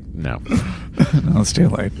 Pulaski? No. No, it's too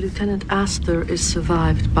late. Lieutenant Astor is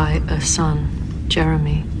survived by a son,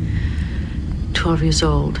 Jeremy, 12 years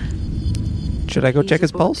old. Should I go check his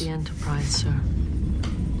aboard pulse? The Enterprise, sir.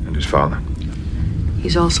 And his father?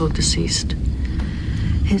 He's also deceased.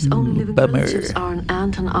 His only living bummer. relatives are an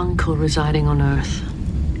aunt and uncle residing on Earth.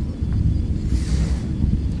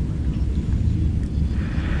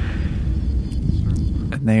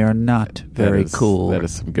 And they are not very cool. That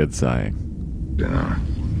is some good sighing. Yeah.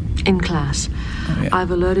 In class, Oh, yeah.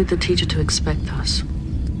 I've alerted the teacher to expect us.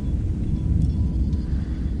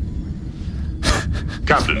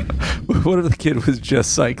 Captain, What if the kid was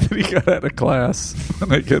just psyched that he got out of class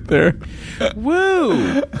when I get there?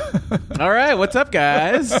 Woo! All right, what's up,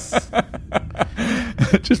 guys?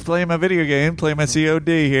 Just playing my video game, playing my COD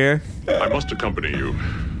here. I must accompany you.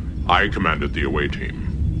 I commanded the away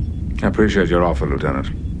team. I appreciate your offer, Lieutenant.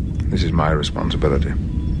 This is my responsibility.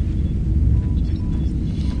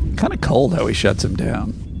 Kind of cold how he shuts him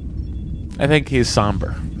down. I think he's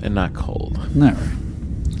somber and not cold. Never.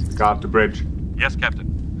 Guard to bridge. Yes, Captain.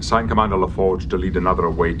 Assign Commander LaForge to lead another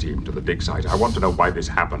away team to the dig site. I want to know why this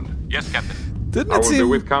happened. Yes, Captain. Didn't I it will be seem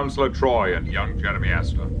with Counselor Troy and young Jeremy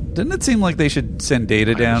Astor. Didn't it seem like they should send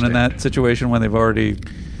Data down in that situation when they've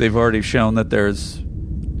already shown that there's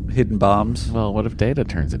hidden bombs? Well, what if Data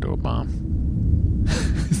turns into a bomb?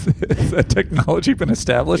 Has that technology been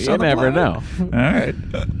established? You on the never planet? know. All right.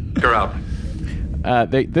 You're out.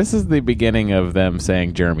 This is the beginning of them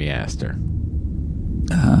saying Jeremy Astor.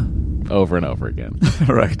 Over and over again.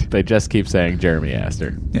 Right. They just keep saying Jeremy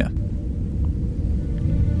Astor. Yeah.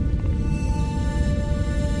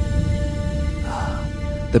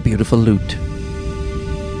 The beautiful lute.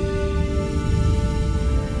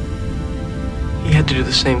 He had to do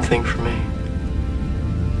the same thing for me.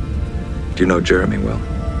 Do you know Jeremy well?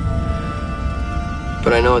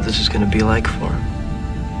 But I know what this is going to be like for him.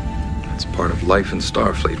 That's part of life in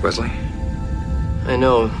Starfleet, Wesley. I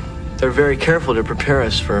know. They're very careful to prepare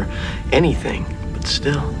us for anything, but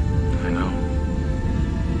still. I know.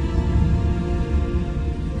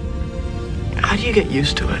 How do you get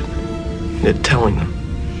used to it? It telling them.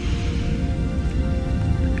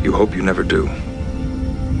 You hope you never do.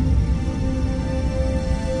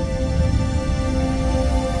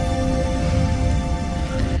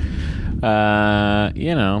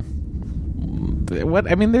 You know,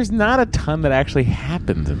 there's not a ton that actually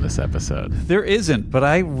happens in this episode. There isn't, but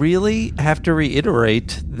I really have to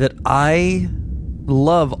reiterate that I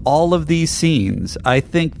love all of these scenes. I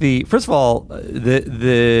think first of all,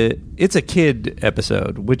 the it's a kid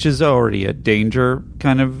episode, which is already a danger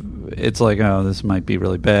kind of. It's like, oh, this might be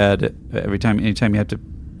really bad. Anytime you have to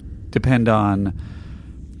depend on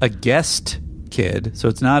a guest kid, so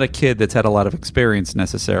it's not a kid that's had a lot of experience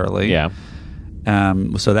necessarily. Yeah.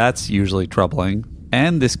 So that's usually troubling.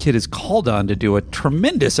 and this kid is called on to do a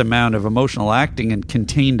tremendous amount of emotional acting and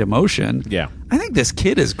contained emotion. Yeah. I think this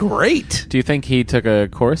kid is great. Do you think he took a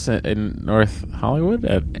course in North Hollywood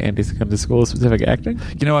at Andy's School of Specific Acting?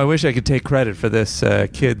 You know, I wish I could take credit for this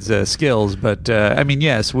kid's skills, but I mean,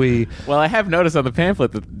 yes, we... Well, I have noticed on the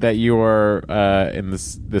pamphlet that you are, in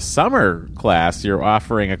this summer class, you're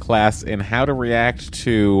offering a class in how to react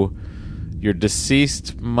to your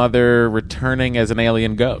deceased mother returning as an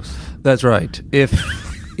alien ghost. That's right.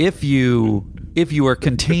 If you are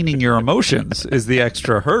containing your emotions is the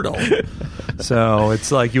extra hurdle. So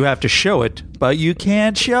it's like you have to show it, but you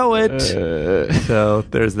can't show it. So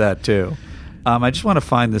there's that too. I just want to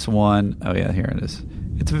find this one. Oh yeah, here it is.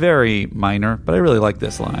 It's very minor, but I really like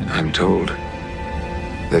this line. I'm told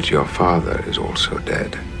that your father is also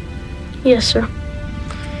dead. Yes, sir.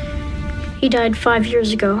 He died 5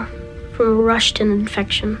 years ago from a rushed-in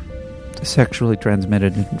infection. A sexually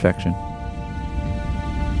transmitted infection.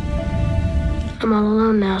 I'm all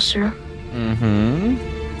alone now, sir. Mm-hmm.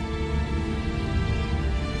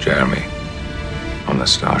 Jeremy, on the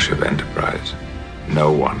Starship Enterprise,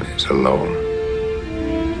 no one is alone.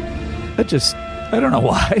 I don't know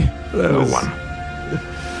why. No one.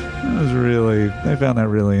 That was really, I found that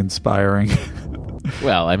really inspiring.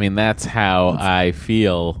 Well, I mean, that's how I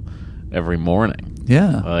feel every morning.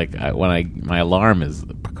 Yeah. Like my alarm is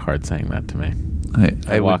Picard saying that to me.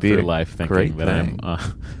 I would walk be through life thinking that thing.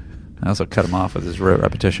 I also cut him off with his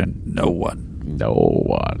repetition. No one. No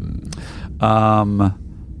one.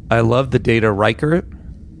 I love the Data Riker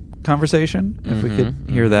conversation. If we could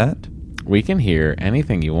hear that. We can hear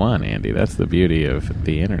anything you want, Andy. That's the beauty of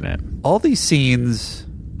the internet. All these scenes,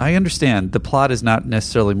 I understand the plot is not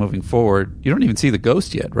necessarily moving forward. You don't even see the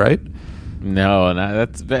ghost yet, right? No,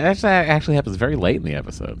 that actually happens very late in the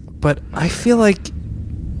episode. But I feel like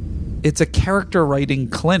it's a character writing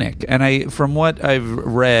clinic, and from what I've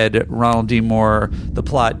read, Ronald D. Moore, the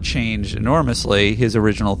plot changed enormously. His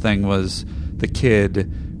original thing was the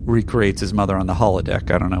kid recreates his mother on the holodeck.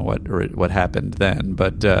 I don't know what happened then,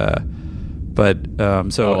 but I then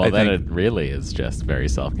think it really is just very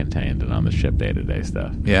self-contained and on the ship day-to-day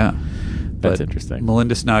stuff. Yeah. That's interesting.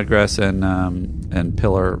 Melinda Snodgrass and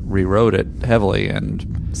Pillar rewrote it heavily,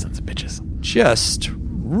 and sons of bitches. Just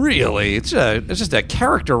really, it's just a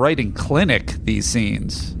character writing clinic. These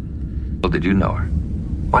scenes. Well, did you know her?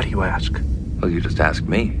 Why do you ask? Well, you just asked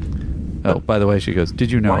me. Oh, by the way, she goes,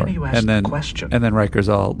 "Did you know her?" Why do you ask the question? And then Riker's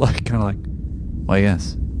all kind of like, "Well,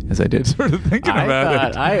 yes, I did." Sort of thinking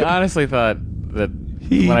about it. I honestly thought that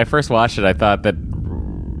when I first watched it, I thought that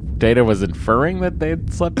Data was inferring that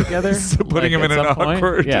they'd slept together, so putting him in an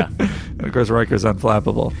awkward. Yeah. And of course, Riker's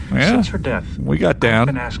unflappable. Yeah. Since her death, we got down.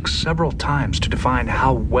 I've been asked several times to define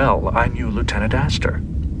how well I knew Lieutenant Astor,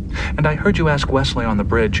 and I heard you ask Wesley on the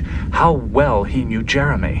bridge how well he knew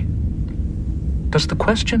Jeremy. Does the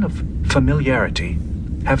question of familiarity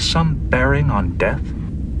have some bearing on death?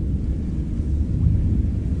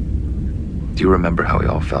 Do you remember how we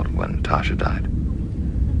all felt when Tasha died?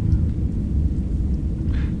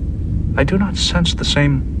 I do not sense the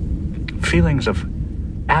same feelings of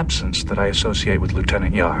absence that I associate with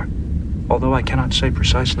Lieutenant Yar, although I cannot say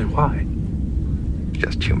precisely why.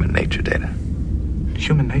 Just human nature, Data.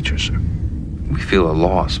 Human nature, sir. We feel a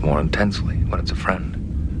loss more intensely when it's a friend.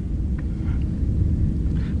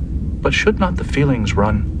 But should not the feelings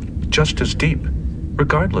run just as deep,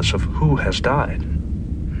 regardless of who has died?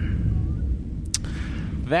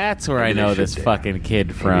 That's where I know this fucking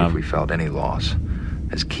kid from. Maybe if we felt any loss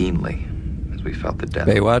as keenly as we felt the death.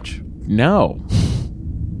 Baywatch? No.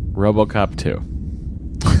 RoboCop 2.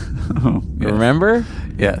 Oh, yes. Remember?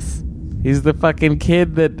 Yes. He's the fucking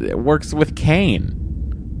kid that works with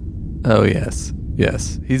Kane. Oh, yes.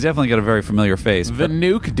 Yes. He's definitely got a very familiar face. The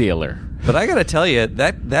nuke dealer. But I got to tell you,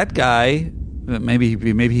 that guy, maybe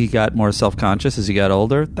he got more self-conscious as he got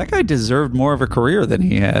older. That guy deserved more of a career than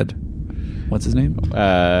he had. What's his name?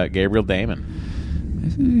 Gabriel Damon.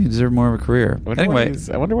 He deserved more of a career. Anyway,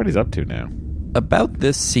 I wonder what he's up to now. About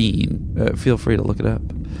this scene, feel free to look it up.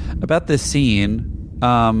 About this scene,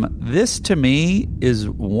 this to me is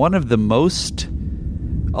one of the most...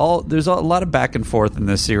 There's a lot of back and forth in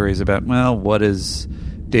this series about, well, what is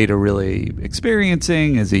Data really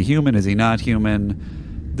experiencing? Is he human? Is he not human?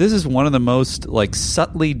 This is one of the most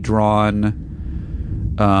subtly drawn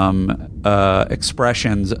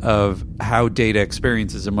expressions of how Data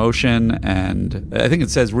experiences emotion, and I think it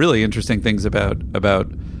says really interesting things about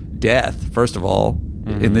death. First of all,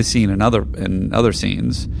 in this scene and other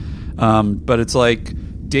scenes, but it's like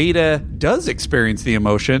Data does experience the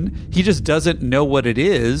emotion. He just doesn't know what it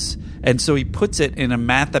is, and so he puts it in a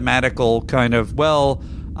mathematical kind of, well,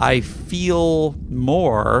 I feel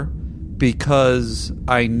more because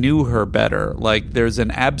I knew her better. Like, there's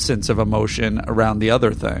an absence of emotion around the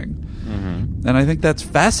other thing. Mm-hmm. And I think that's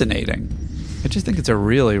fascinating. I just think it's a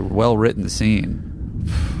really well-written scene.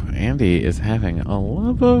 Andy is having a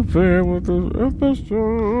love affair with this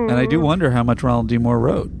episode. And I do wonder how much Ronald D. Moore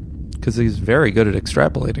wrote, because he's very good at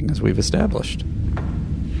extrapolating, as we've established.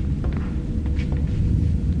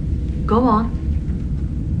 Go on.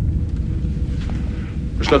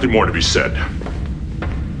 There's nothing more to be said.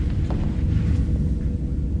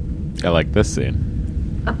 I like this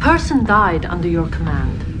scene. A person died under your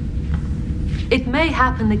command. It may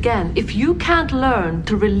happen again. If you can't learn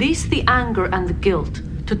to release the anger and the guilt,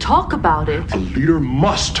 to talk about it... A leader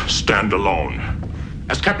must stand alone,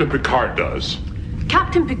 as Captain Picard does.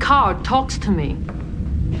 Captain Picard talks to me.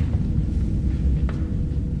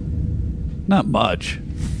 Not much.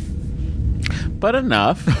 But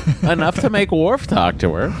enough. Enough to make Worf talk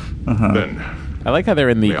to her. Then I like how they're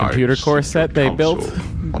in the computer core set they built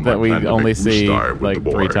that we only see like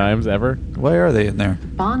 3 times ever. Why are they in there?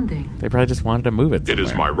 Bonding. They probably just wanted to move it somewhere. It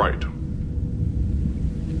is my right.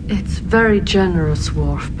 It's very generous,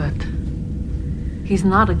 Worf, but he's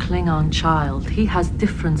not a Klingon child. He has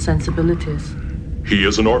different sensibilities. He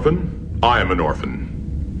is an orphan. I am an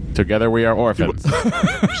orphan. Together we are orphans.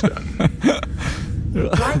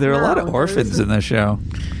 There are a lot of orphans in this show.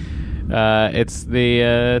 It's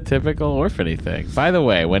the typical orphany thing. By the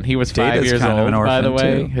way, when he was 5 Data's years kind of old, an by the orphan,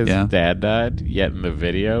 way, too. his Yeah. dad died. Yet in the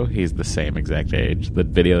video, he's the same exact age. The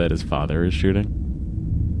video that his father is shooting.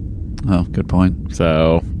 Oh, good point.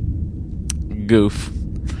 So, goof.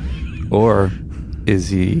 Or is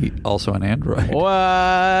he also an android?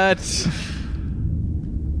 What?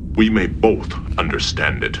 We may both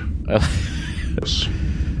understand it. Yes.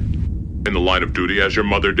 In the line of duty as your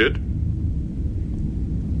mother did.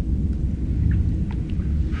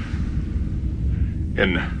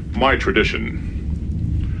 In my tradition,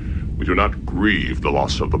 we do not grieve the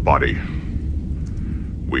loss of the body.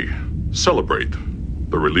 We celebrate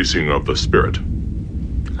the releasing of the spirit.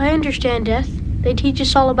 I understand death. They teach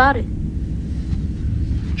us all about it.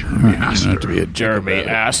 Jeremy Astor. Have to be a Jeremy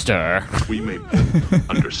Astor. We may both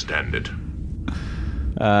understand it.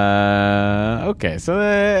 Okay, so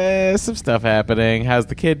there's some stuff happening. How's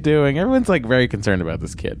the kid doing? Everyone's like very concerned about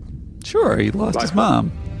this kid. Sure, he lost his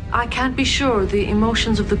mom. I can't be sure. The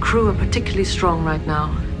emotions of the crew are particularly strong right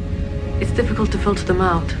now. It's difficult to filter them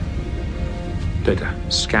out. Data.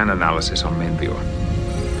 Scan analysis on main viewer.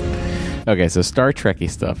 Okay, so Star Trek-y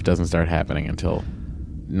stuff doesn't start happening until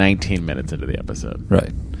 19 minutes into the episode.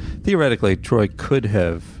 Right. Theoretically, Troy could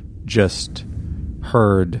have just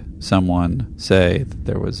heard someone say that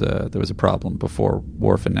there was a problem before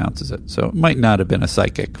Worf announces it. So it might not have been a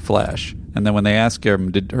psychic flash. And then when they ask her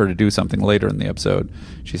to do something later in the episode,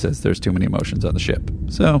 she says there's too many emotions on the ship.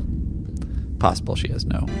 So possible she has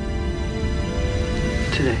no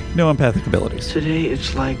empathic abilities. Today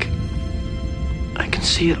it's like I can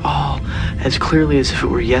see it all as clearly as if it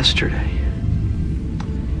were yesterday.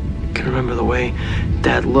 I can remember the way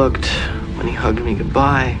Dad looked when he hugged me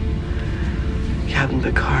goodbye. Captain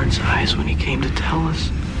Picard's eyes when he came to tell us.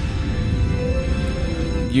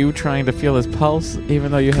 You trying to feel his pulse,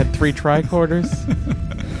 even though you had 3 tricorders?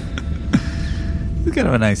 It's kind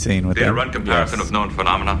of a nice scene with Data that. run comparison of known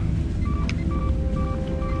phenomena.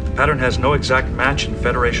 The pattern has no exact match in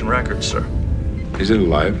Federation records, sir. Is it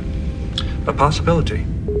alive? A possibility.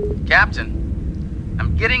 Captain,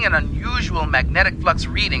 I'm getting an unusual magnetic flux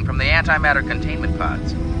reading from the antimatter containment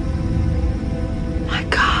pods. My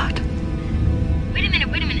God. Wait a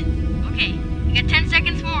minute. Okay, we got 10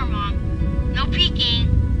 seconds more, Mom. No peeking.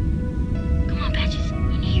 Come on, Patches,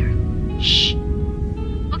 in here. Shh.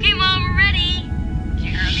 Okay, Mom, we're ready.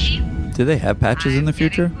 Jeremy. Do they have patches in the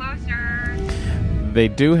future? They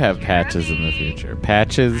do have Patches in the future.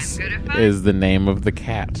 Patches is the name of the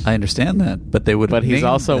cat. I understand that, but they would. But he's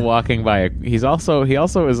also walking by. He also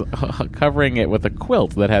is covering it with a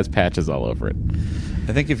quilt that has patches all over it.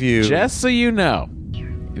 I think if you just so you know,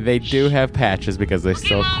 they do have patches because they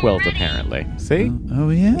still quilt apparently. See?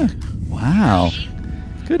 Oh yeah! Wow,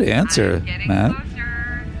 good answer, Matt.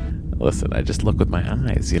 Listen, I just look with my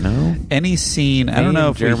eyes, you know? Any scene, I don't know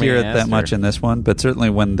if we hear it that much in this one, but certainly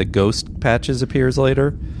when the ghost Patches appears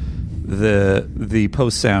later, the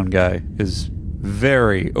post-sound guy is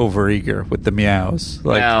very overeager with the meows.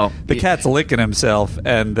 Like, the cat's licking himself,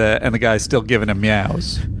 and the guy's still giving him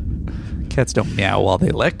meows. Cats don't meow while they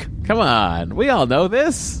lick. Come on, we all know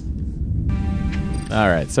this. All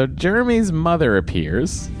right, so Jeremy's mother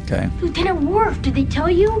appears. Okay. Lieutenant Worf, did they tell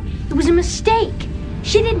you? It was a mistake.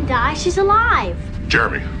 She didn't die. She's alive.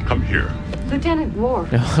 Jeremy, come here. Lieutenant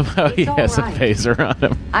Worf. I love how he it's has all right. a phaser on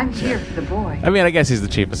him. I'm here for the boy. I mean, I guess he's the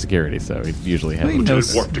chief of security, so he usually has. He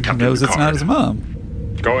knows it's not his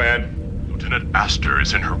mom. Go ahead. Lieutenant Astor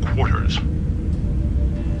is in her quarters.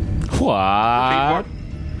 What?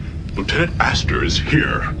 Lieutenant Astor is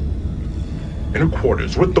here. In her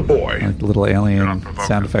quarters with the boy. Like the little alien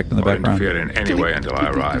sound effect in the background. Interfere in any way until I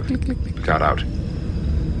arrive. Cut out.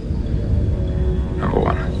 Number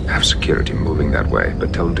 1, have security moving that way,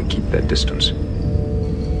 but tell them to keep their distance.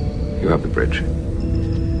 You have the bridge.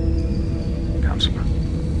 Counselor.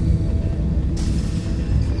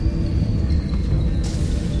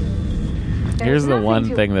 Here's the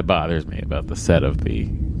one thing that bothers me about the set of the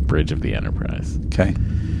bridge of the Enterprise. Okay.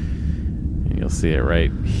 And you'll see it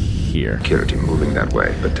right here. Security moving that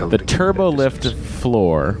way, but tell the them to turbo lift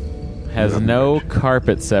floor has no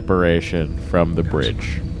carpet separation from the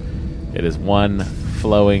bridge. It is one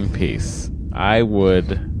flowing piece. I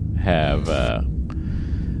would have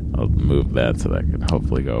I'll move that so that can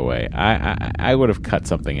hopefully go away. I would have cut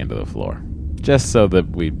something into the floor just so that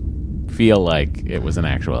we feel like it was an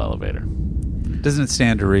actual elevator. Doesn't it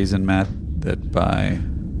stand to reason, Matt, that by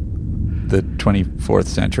the 24th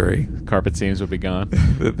century carpet seams would be gone?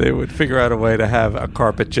 That they would figure out a way to have a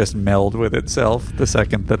carpet just meld with itself the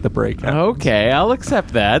second that the break happens. Okay, I'll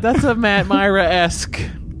accept that. That's a Matt Myra-esque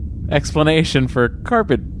explanation for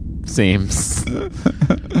carpet seams.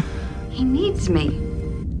 He needs me.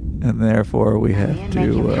 And therefore we have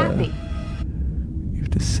to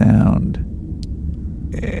sound.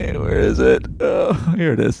 Where is it? Oh,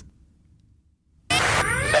 here it is.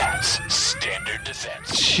 That's standard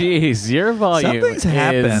defense. Jeez, your volume Something's is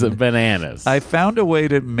happened. bananas. I found a way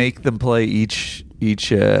to make them play each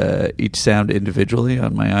sound individually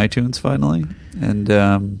on my iTunes finally, and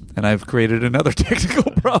I've created another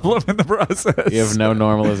technical problem in the process. You have no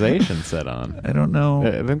normalization set on. I don't know.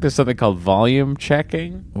 I think there's something called volume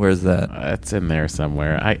checking. Where's that? It's in there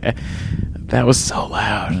somewhere. That was so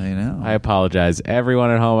loud. I know. I apologize.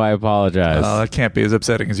 Everyone at home, I apologize. Oh, that can't be as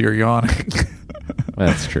upsetting as you're yawning.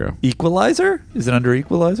 That's true. Equalizer? Is it under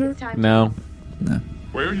Equalizer? No.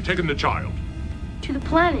 Where are you taking the child? To the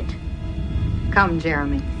planet. Come,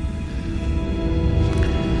 Jeremy.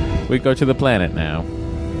 We go to the planet now.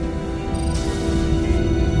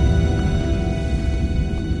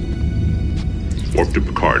 Warp to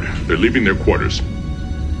Picard. They're leaving their quarters.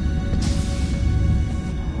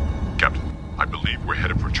 Captain, I believe we're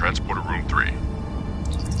headed for Transporter Room 3.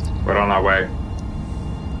 We're on our way.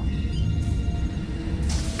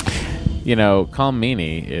 You know, Colm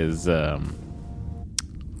Meaney is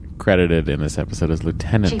credited in this episode as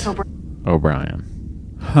Lieutenant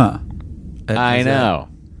O'Brien. Huh. I know.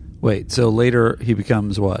 Wait, so later he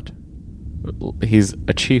becomes what? He's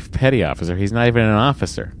a chief petty officer. He's not even an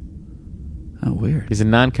officer. Oh, weird. He's a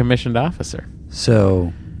non-commissioned officer.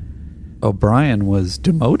 So O'Brien was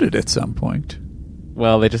demoted at some point.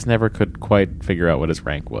 Well, they just never could quite figure out what his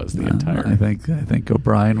rank was the entire. I think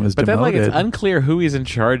O'Brien was But demoted. then, like, it's unclear who he's in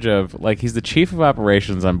charge of. Like, he's the chief of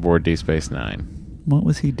operations on board Deep Space Nine. What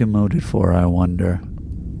was he demoted for, I wonder?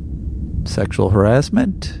 Sexual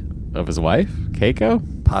harassment? Of his wife,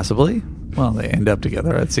 Keiko? Possibly. Well, they end up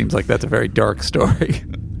together. It seems like that's a very dark story.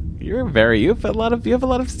 You have a lot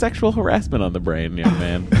of sexual harassment on the brain, young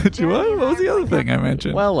man. Do I? What was the other thing I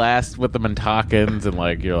mentioned? Well, last with the Montakins and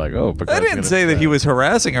like you're like, oh, Picard's I didn't say that he was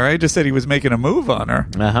harassing her. I just said he was making a move on her.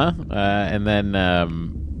 And then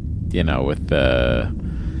with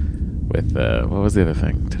what was the other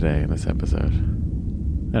thing today in this episode?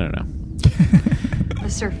 I don't know. The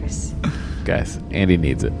surface. Guys, Andy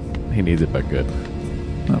needs it. He needs it, but good.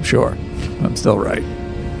 I'm sure. I'm still right.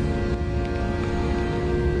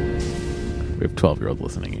 We have 12-year-old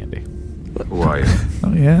listening, Andy. Who are you?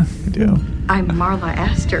 Oh, yeah, I do. I'm Marla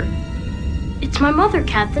Astor. It's my mother,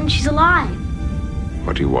 Captain. She's alive.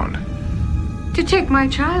 What do you want? To take my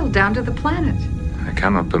child down to the planet. I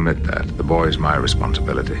cannot permit that. The boy is my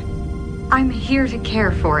responsibility. I'm here to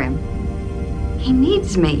care for him. He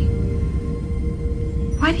needs me.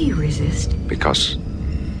 Why do you resist? Because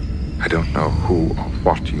I don't know who or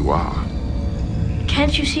what you are.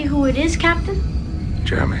 Can't you see who it is, Captain?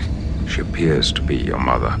 Jeremy, she appears to be your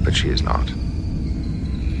mother, but she is not.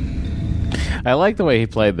 I like the way he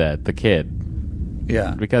played that, the kid.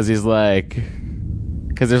 Yeah. Because he's like...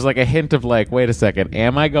 Because there's like a hint of like, wait a second,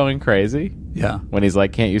 am I going crazy? Yeah. When he's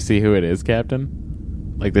like, can't you see who it is,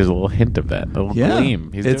 Captain? Like there's a little hint of that, a little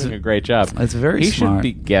gleam. He's doing a great job. It's very He smart. should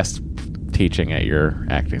be guest teaching at your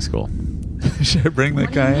acting school. Should I bring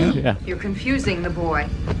that guy in? Yeah. You're confusing the boy.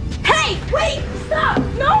 Hey, wait! Stop!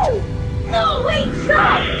 No! No, wait!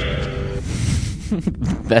 Stop!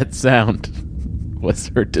 That sound was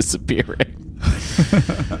her disappearing.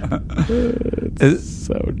 It's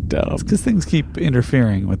so dumb. It's because things keep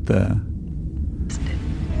interfering with the...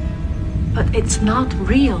 But it's not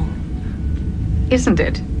real. Isn't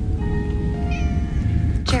it?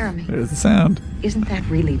 Jeremy. There's the sound. Isn't that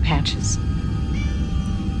really Patches?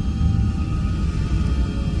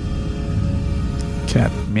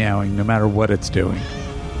 Cat meowing no matter what it's doing.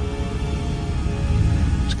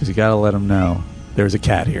 Just because you gotta let him know there's a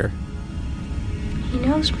cat here. He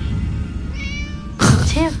knows me.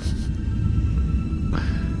 It's him.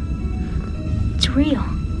 It's real.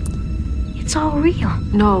 It's all real.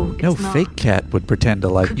 No, it's No not. fake cat would pretend to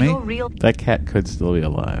like me. That cat could still be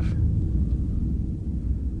alive.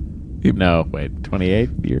 No, wait, 28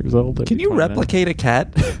 years old? Can you 29? replicate a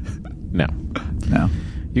cat? No. No.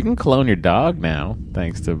 You can clone your dog now,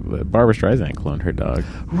 thanks to Barbara Streisand cloned her dog.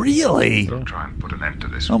 Really? Don't try and put an end to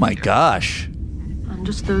this. Oh my gosh.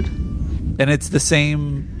 Understood. And it's the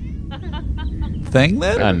same thing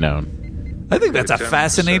then? Unknown. I think that's a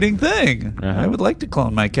fascinating thing. I would like to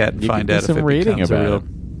clone my cat and You find can do out if some it reading becomes about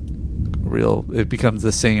it becomes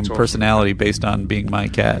the same personality based on being my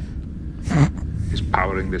cat. He's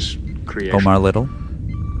powering this creation. Omar Little.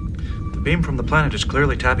 The beam from the planet is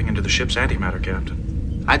clearly tapping into the ship's antimatter,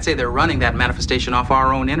 Captain. I'd say they're running that manifestation off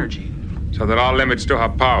our own energy. So that our limits to her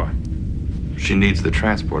power. She needs the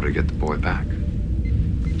transporter to get the boy back.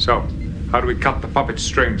 So, how do we cut the puppet's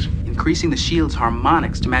strings? Increasing the shield's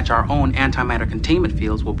harmonics to match our own antimatter containment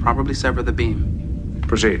fields will probably sever the beam.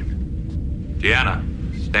 Proceed. Deanna,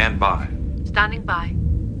 stand by. Standing by.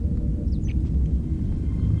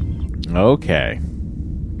 Okay.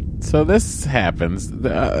 So this happens.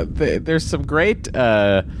 There's some great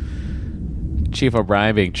Chief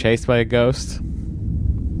O'Brien being chased by a ghost.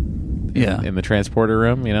 Yeah. In the transporter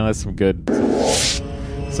room. You know, that's some good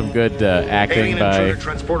acting by...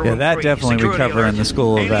 Yeah, that definitely we cover in the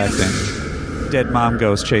School of Acting. Dead mom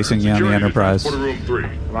ghost chasing you on the Enterprise. Transporter room 3.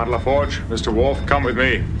 Commander LaForge, Mr. Wolf, come with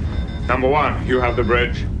me. Number 1, you have the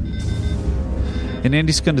bridge. In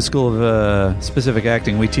Andy Skunda School of Specific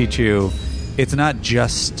Acting, we teach you it's not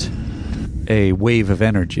just a wave of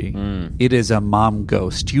energy. It is a mom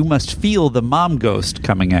ghost. You must feel the mom ghost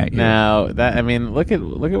coming at you. Now, look at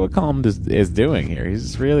what Colm is doing here.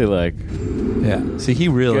 He's really like... Yeah. See,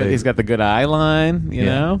 he's got the good eye line, you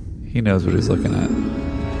know? He knows what he's looking at.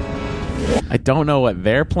 I don't know what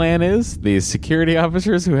their plan is. These security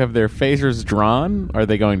officers who have their phasers drawn, are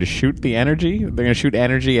they going to shoot the energy? They're going to shoot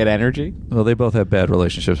energy at energy? Well, they both have bad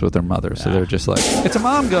relationships with their mother, so they're just like, it's a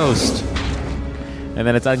mom ghost. And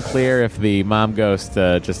then it's unclear if the mom ghost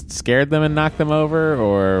just scared them and knocked them over,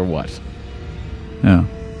 or what. Yeah.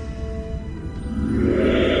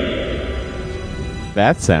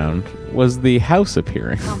 That sound was the house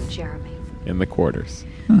appearing Come, Jeremy. in the quarters.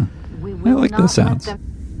 We I will like not those let sounds. them...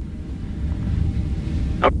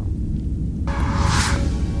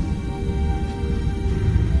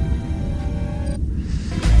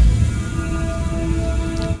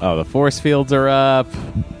 Oh, the force fields are up.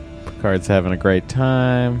 Picard's having a great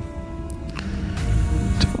time.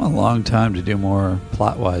 It took him a long time to do more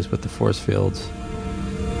plot-wise with the force fields.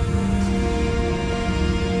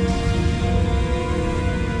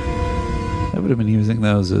 I would have been using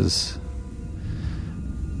those as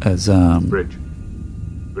Bridge.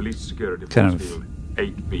 Release security kind force of field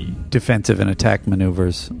 8B. defensive and attack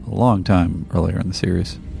maneuvers a long time earlier in the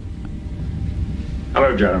series.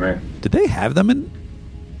 Hello, Jeremy. Did they have them in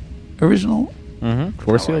original?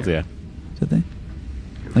 Force fields, yeah. Did they?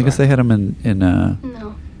 I guess they had them in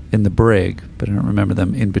No. in the brig, but I don't remember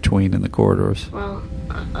them in between in the corridors. Well,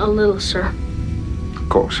 a little, sir. Of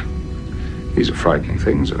course. These are frightening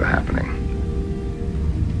things that are happening.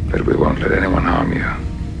 But we won't let anyone harm you.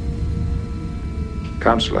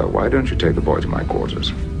 Counselor, why don't you take the boy to my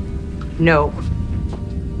quarters? No.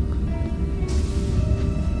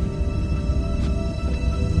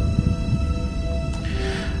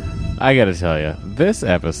 I gotta tell you, this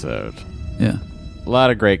episode, Yeah. a lot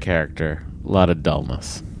of great character, a lot of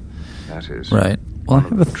dullness. That is Right. Well, I one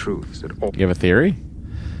have of a the truths that all... You have a theory?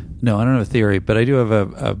 No, I don't have a theory, but I do have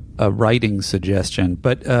a writing suggestion.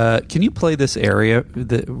 But can you play this area?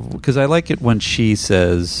 Because I like it when she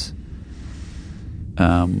says,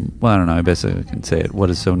 well, I don't know. I basically can say it. What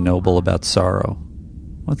is so noble about sorrow?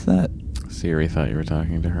 What's that? Siri thought you were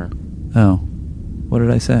talking to her. Oh, what did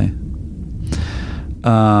I say?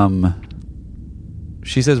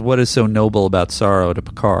 She says, what is so noble about sorrow to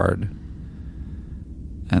Picard?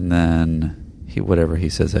 And then whatever he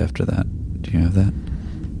says after that. Do you have that?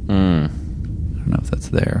 I don't know if that's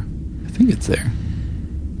there. I think it's there.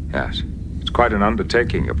 Yes. It's quite an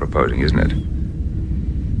undertaking you're proposing, isn't it?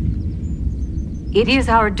 It is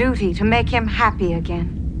our duty to make him happy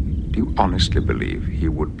again. Do you honestly believe he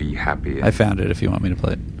would be happy? I found it if you want me to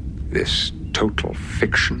play it. This total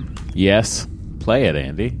fiction? Yes. Play it,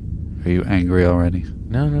 Andy. Are you angry already?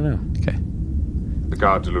 No. Okay. The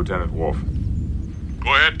guard to Lieutenant Worf.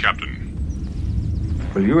 Go ahead, Captain.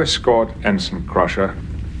 Will you escort Ensign Crusher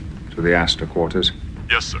to the Astor quarters?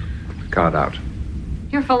 Yes, sir. Guard out.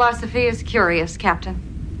 Your philosophy is curious, Captain.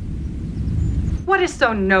 What is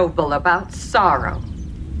so noble about sorrow?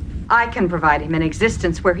 I can provide him an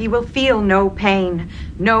existence where he will feel no pain,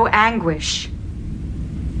 no anguish.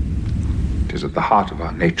 It is at the heart of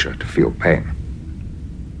our nature to feel pain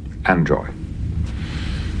and joy.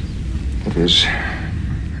 It is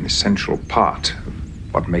an essential part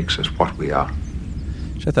of what makes us what we are.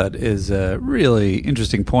 Which I thought is a really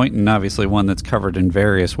interesting point, and obviously one that's covered in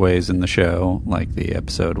various ways in the show, like the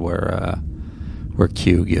episode where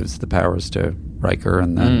Q gives the powers to Riker,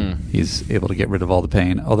 and then he's able to get rid of all the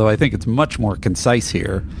pain. Although I think it's much more concise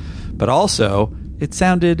here, but also it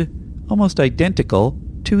sounded almost identical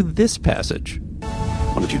to this passage.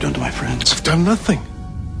 What have you done to my friends? I've done nothing.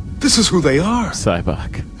 This is who they are.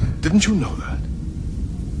 Cybok. Didn't you know that?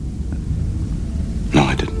 No,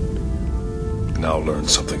 I didn't. Now learn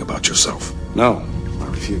something about yourself. No, I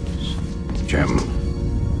refuse. Jim,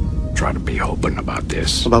 try to be open about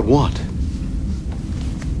this. About what?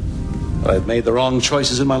 That I've made the wrong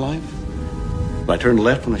choices in my life? That I turned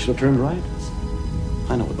left when I should have turned right?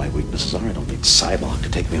 I know what my weaknesses are. I don't need Cybok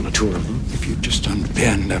to take me on a tour of them. If you just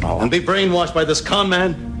unbend at all. And be brainwashed by this con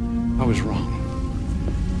man? I was wrong.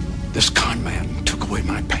 This con man took away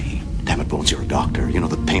my pain. Damn it, Bones, you're a doctor. You know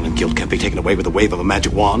that pain and guilt can't be taken away with a wave of a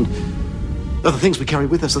magic wand. They're the things we carry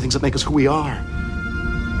with us, the things that make us who we are.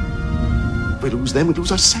 If we lose them, we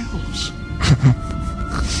lose ourselves.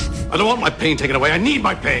 I don't want my pain taken away. I need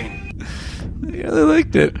my pain. I really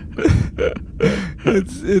liked it.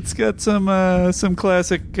 It's got some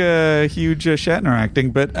classic Hugh Shatner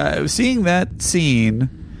acting, but seeing that scene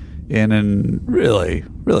in an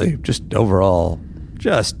really just overall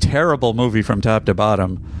just terrible movie from top to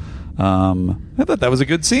bottom, I thought that was a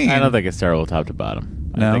good scene. I don't think it's terrible top to bottom.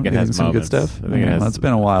 No, I think it has some moments. good stuff. I think it has, it's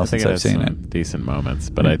been a while since I've seen it. Decent moments,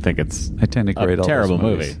 but I think it's I tend to grade a all terrible those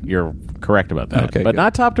movies. movie. You're correct about that, Okay, but good.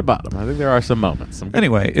 not top to bottom. I think there are some moments.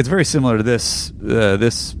 Anyway, it's very similar to this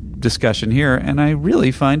discussion here, and I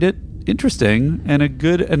really find it interesting and a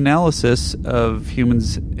good analysis of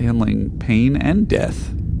humans handling pain and death.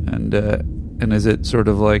 And is it sort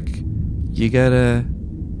of like you gotta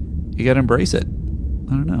embrace it?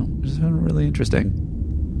 I don't know. I just found it really interesting.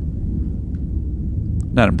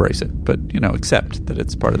 Not embrace it, but accept that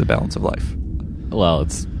it's part of the balance of life. Well,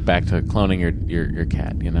 it's back to cloning your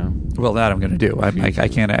cat. Well, that I'm going to do. I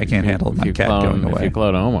can't handle my cat going away. If you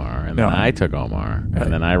clone Omar, and then I took Omar,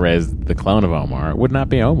 and then I raised the clone of Omar, it would not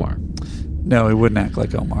be Omar. No, it wouldn't act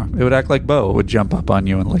like Omar. It would act like Bo. It would jump up on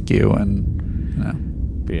you and lick you,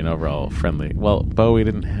 and be an overall friendly. Well, Bo we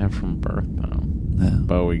didn't have from birth, though. No.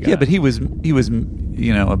 Bo we got. Yeah, but he was a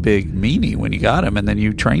big meanie when you got him, and then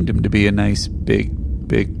you trained him to be a nice big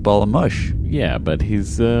ball of mush. Yeah, but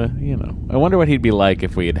he's I wonder what he'd be like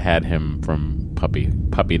if we had him from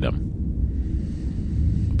puppydom.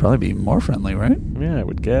 Probably be more friendly, right? Yeah, I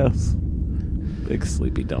would guess. Big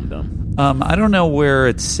sleepy dum-dum. I don't know where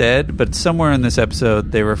it's said, but somewhere in this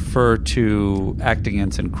episode they refer to acting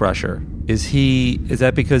Ensign Crusher. Is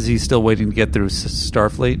that because he's still waiting to get through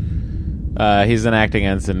Starfleet? He's an acting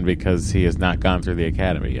ensign because he has not gone through the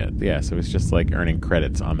academy yet. Yeah, so it's just like earning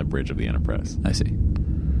credits on the bridge of the Enterprise. I see.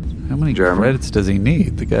 How many credits does he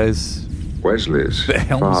need? The guy's Wesley's the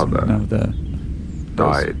father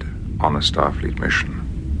died on a Starfleet mission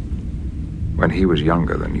when he was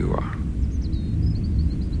younger than you are.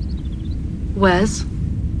 Wes,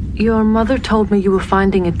 your mother told me you were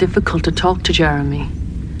finding it difficult to talk to Jeremy.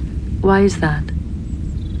 Why is that?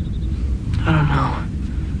 I don't know.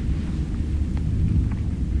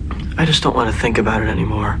 I just don't want to think about it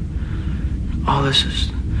anymore. All this has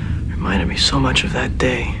reminded me so much of that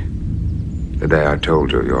day. The day I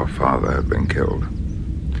told you your father had been killed.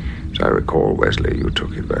 As I recall, Wesley, you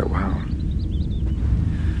took it very well.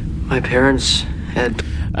 My parents had...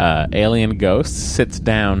 Alien Ghost sits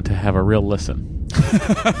down to have a real listen.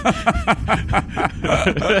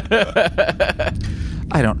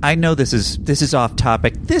 I know this is off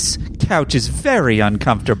topic. This couch is very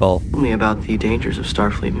uncomfortable. Told me about the dangers of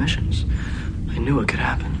Starfleet missions. I knew it could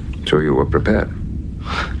happen. So you were prepared?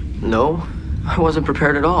 No, I wasn't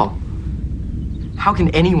prepared at all. How can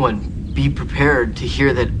anyone be prepared to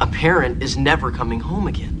hear that a parent is never coming home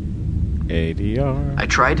again? ADR. I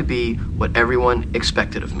tried to be what everyone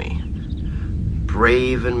expected of me.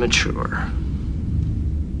 Brave and mature.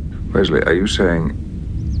 Wesley, are you saying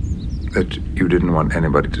that you didn't want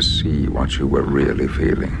anybody to see what you were really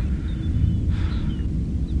feeling?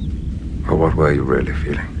 Or what were you really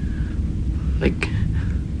feeling? Like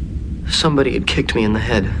somebody had kicked me in the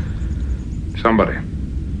head. Somebody.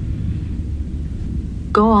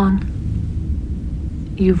 Go on.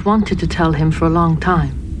 You've wanted to tell him for a long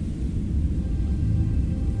time.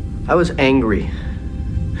 I was angry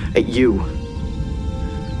at you.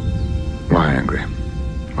 Why angry?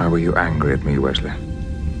 Why were you angry at me, Wesley?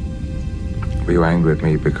 Were you angry at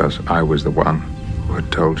me because I was the one who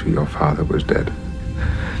had told you your father was dead?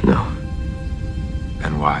 No.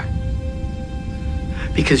 Then why?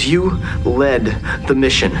 Because you led the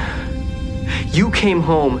mission. You came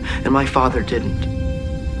home and my father didn't.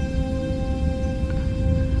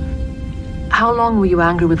 How long were you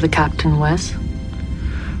angry with the captain, Wes?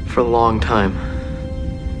 For a long time.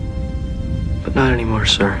 But not anymore,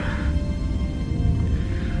 sir.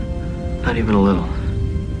 Not even a little.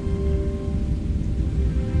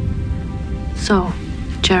 So,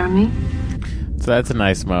 Jeremy? So that's a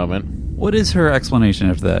nice moment. What is her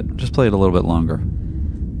explanation after that? Just play it a little bit longer.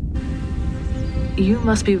 You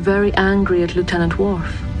must be very angry at Lieutenant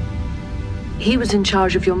Worf. He was in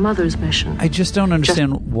charge of your mother's mission. I just don't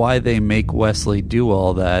understand why they make Wesley do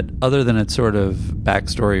all that, other than it's sort of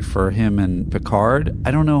backstory for him and Picard.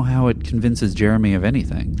 I don't know how it convinces Jeremy of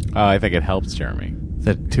anything. Oh, I think it helps Jeremy.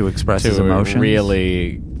 That to express his emotions? To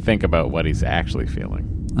really think about what he's actually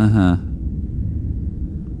feeling. Uh-huh.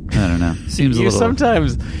 I don't know. Seems a you little...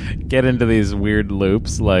 sometimes get into these weird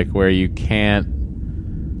loops, like where you can't...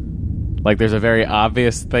 Like, there's a very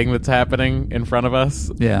obvious thing that's happening in front of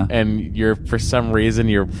us. Yeah. And for some reason,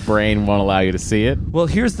 your brain won't allow you to see it. Well,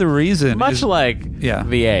 here's the reason. Much like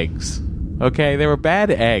the eggs. Okay? They were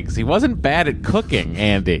bad eggs. He wasn't bad at cooking,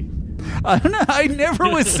 Andy. I don't know. I never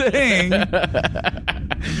was saying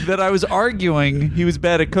that I was arguing he was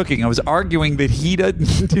bad at cooking. I was arguing that he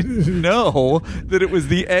didn't know that it was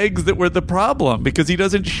the eggs that were the problem because he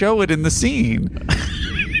doesn't show it in the scene.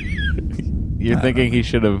 You're thinking he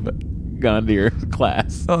should have gone to your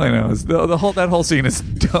class. All I know is that whole scene is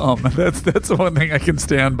dumb. That's the one thing I can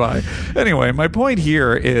stand by. Anyway, my point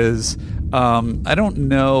here is I don't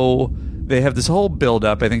know. They have this whole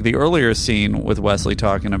build-up. I think the earlier scene with Wesley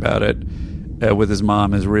talking about it with his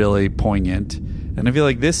mom is really poignant. And I feel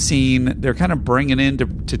like this scene, they're kind of bringing in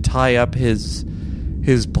to tie up his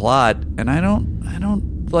plot. And I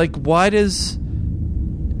don't like, why does...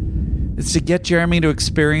 It's to get Jeremy to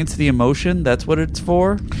experience the emotion? That's what it's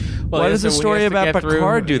for? Why does the story about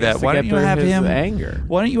Picard do that? Why don't you have him... anger.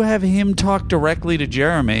 Why don't you have him talk directly to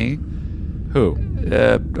Jeremy? Who?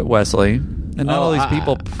 Wesley. And not all these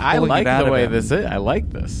people I like it out the way of him. this is. I like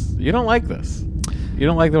this. You don't like this. You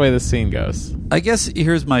don't like the way this scene goes. I guess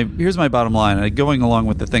here's my bottom line. Going along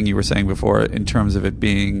with the thing you were saying before in terms of it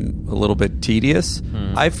being a little bit tedious,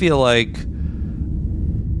 I feel like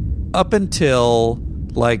up until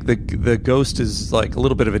like the ghost is like a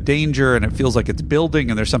little bit of a danger and it feels like it's building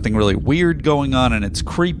and there's something really weird going on and it's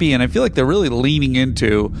creepy, and I feel like they're really leaning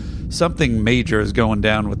into something major is going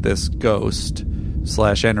down with this ghost /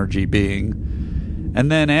 energy being.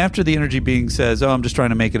 And then after the energy being says, "Oh, I'm just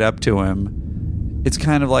trying to make it up to him," it's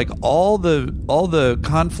kind of like all the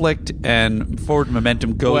conflict and forward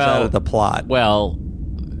momentum goes out of the plot. Well,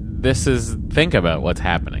 think about what's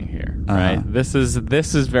happening here, right? This is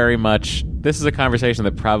very much, this is a conversation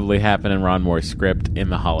that probably happened in Ron Moore's script in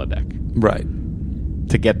the holodeck, right?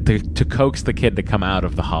 To get to coax the kid to come out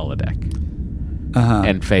of the holodeck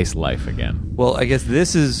and face life again. Well, I guess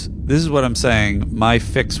this is what I'm saying. My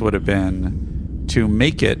fix would have been to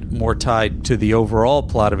make it more tied to the overall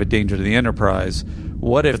plot of A Danger to the Enterprise.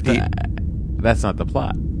 What if that's not the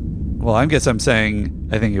plot? Well, I guess I'm saying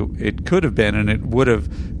I think it could have been, and it would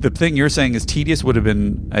have. The thing you're saying is tedious would have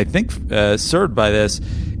been, I think, served by this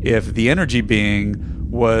if the energy being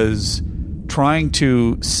was trying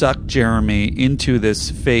to suck Jeremy into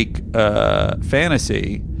this fake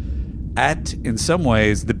fantasy at, in some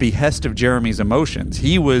ways, the behest of Jeremy's emotions.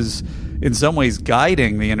 He was, in some ways,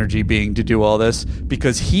 guiding the energy being to do all this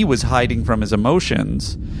because he was hiding from his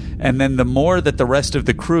emotions. And then the more that the rest of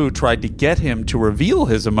the crew tried to get him to reveal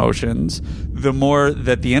his emotions, the more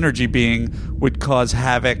that the energy being would cause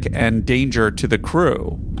havoc and danger to the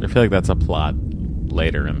crew. I feel like that's a plot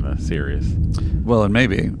later in the series. Well, and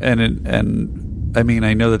maybe. And I mean,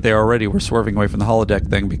 I know that they already were swerving away from the holodeck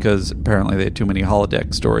thing because apparently they had too many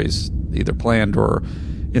holodeck stories either planned or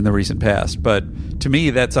in the recent past. But to me,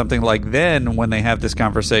 that's something like then when they have this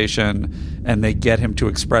conversation and they get him to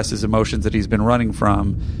express his emotions that he's been running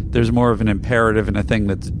from, there's more of an imperative and a thing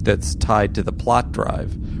that's tied to the plot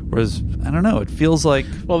drive. Whereas, I don't know, it feels like...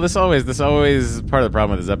 Well, this always part of the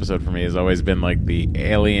problem with this episode for me has always been like the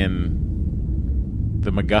alien,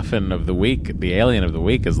 the MacGuffin of the week. The alien of the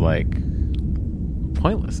week is like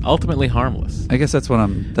pointless, ultimately harmless. I guess that's what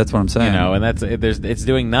I'm saying. You know, and it's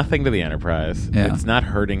doing nothing to the Enterprise. Yeah. It's not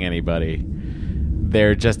hurting anybody.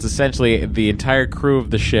 They're just essentially the entire crew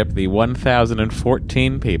of the ship, the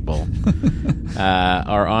 1,014 people,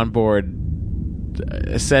 are on board.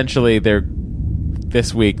 Essentially,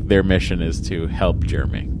 this week their mission is to help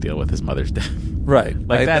Jeremy deal with his mother's death. Right.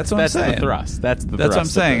 Like that's what I'm saying. the thrust. That's the That's thrust what I'm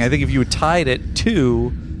saying. of this. I think if you tied it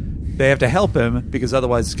to, they have to help him because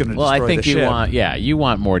otherwise it's going to destroy I think the ship. you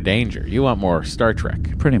want more danger. You want more Star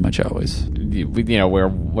Trek. Pretty much always. You know,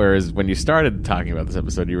 whereas when you started talking about this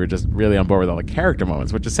episode, you were just really on board with all the character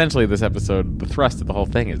moments, which essentially this episode, the thrust of the whole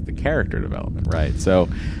thing is the character development, right? So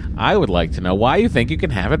I would like to know why you think you can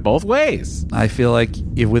have it both ways. I feel like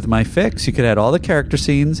with my fix, you could add all the character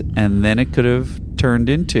scenes, and then it could have turned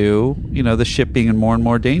into, the ship being in more and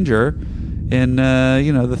more danger in,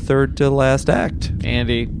 the third to last act.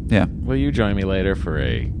 Andy, yeah, will you join me later for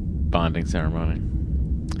a bonding ceremony?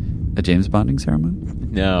 A James bonding ceremony?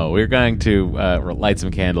 No, we're going to light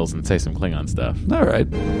some candles and say some Klingon stuff. All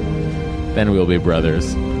right. Then we'll be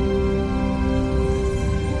brothers.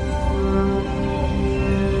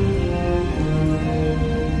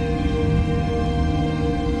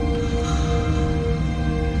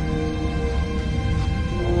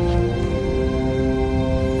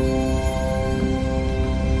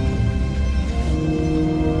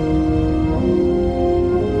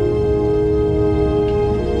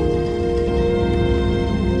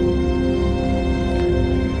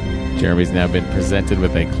 Jeremy's now been presented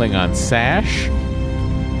with a Klingon sash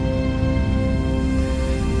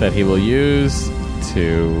that he will use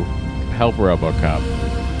to help RoboCop.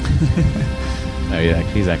 No,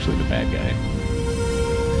 he's actually the bad guy.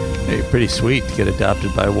 Hey, pretty sweet to get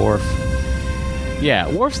adopted by Worf.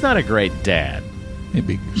 Yeah, Worf's not a great dad.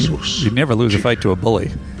 You'd never lose a fight to a bully.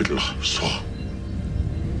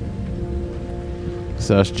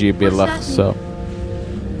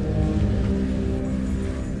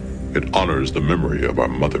 It honors the memory of our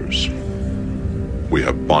mothers. We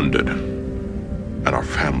have bonded, and our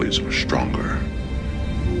families are stronger.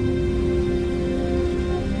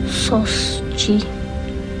 Sos G.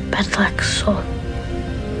 Bedlak So.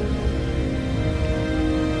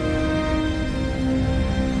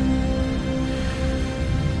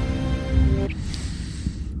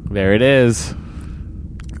 There it is.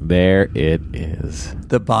 There it is.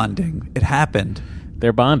 The bonding. It happened.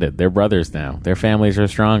 They're bonded. They're brothers now. Their families are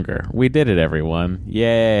stronger. We did it, everyone.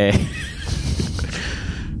 Yay.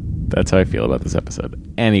 That's how I feel about this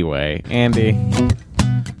episode. Anyway, Andy.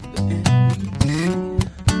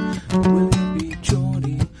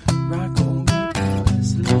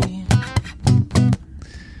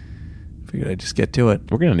 Figured I'd just get to it.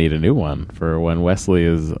 We're going to need a new one for when Wesley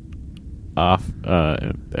is off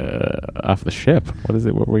the ship. What is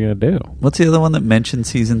it? What are we going to do? What's the other one that mentioned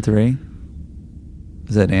season 3?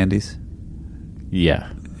 Is that Andy's?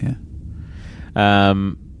 Yeah. Yeah.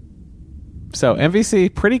 So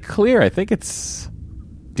MVC, pretty clear. I think it's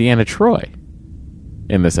Deanna Troi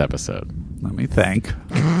in this episode. Let me think.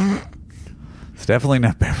 It's definitely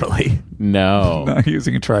not Beverly. No. Not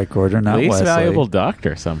using a tricorder, not Least Wesley. valuable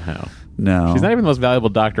doctor somehow. No. She's not even the most valuable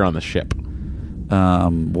doctor on the ship.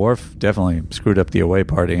 Worf definitely screwed up the away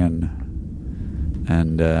party, and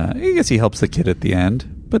I guess he helps the kid at the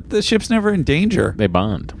end. But the ship's never in danger. They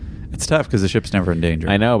bond. It's tough because the ship's never in danger.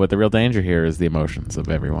 I know, but the real danger here is the emotions of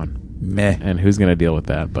everyone. Meh. And who's going to deal with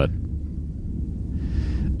that? But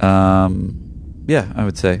yeah, I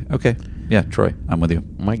would say okay. Yeah, Troy, I'm with you.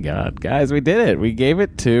 Oh my God, guys, we did it. We gave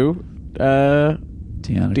it to Deanna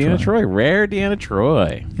Troi. Rare Deanna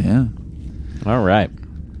Troi. Yeah. All right.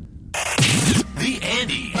 The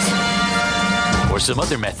Andes. Or some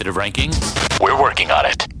other method of ranking. We're working on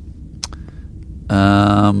it.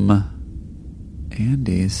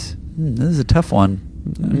 Andy's. This is a tough one.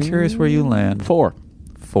 I'm curious where you land. 4.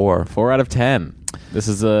 4. 4 out of 10. This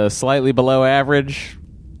is a slightly below average.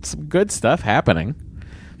 Some good stuff happening,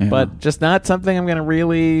 but just not something I'm going to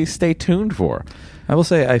really stay tuned for. I will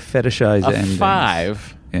say I fetishize endings.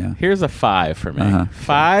 5. Yeah. Here's a 5 for me.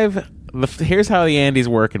 5. Here's how the Andes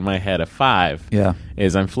work in my head. A 5 Yeah.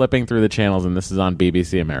 is I'm flipping through the channels, and this is on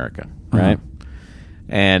BBC America, right?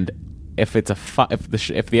 And if it's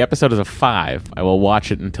if the episode is a 5, I will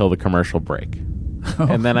watch it until the commercial break,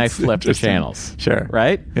 and then I flip the channels. Sure,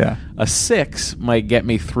 right? Yeah. A 6 might get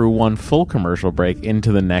me through one full commercial break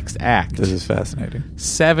into the next act. This is fascinating.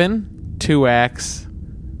 7, 2 acts.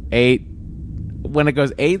 8. When it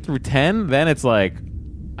goes 8 through 10, then it's like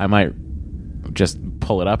I might just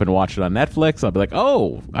pull it up and watch it on Netflix. I'll be like,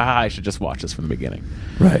 I should just watch this from the beginning.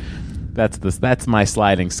 Right. That's my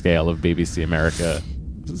sliding scale of BBC America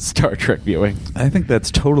Star Trek viewing. I think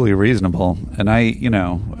that's totally reasonable.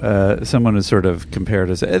 And someone has sort of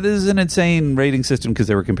compared us. This is an insane rating system because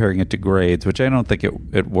they were comparing it to grades, which I don't think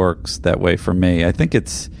it works that way for me. I think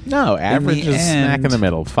it's... No, average is smack in the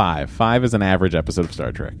middle. 5. 5 is an average episode of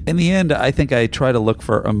Star Trek. In the end, I think I try to look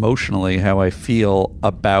for emotionally how I feel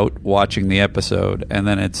about watching the episode, and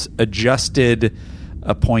then it's adjusted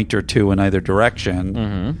a point or two in either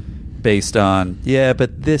direction based on,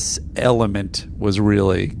 but this element was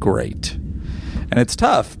really great. And it's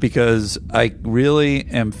tough because I really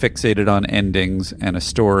am fixated on endings and a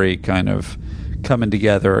story kind of coming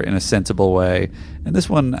together in a sensible way. And this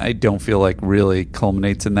one I don't feel like really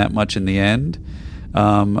culminates in that much in the end.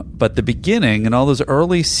 But the beginning and all those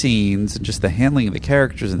early scenes and just the handling of the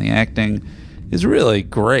characters and the acting is really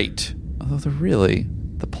great. Although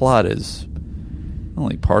the plot is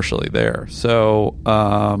only partially there. So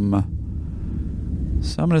I'm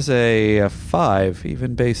going to say a 5,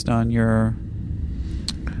 even based on your...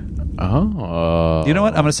 Oh. You know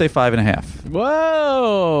what? I'm going to say 5.5.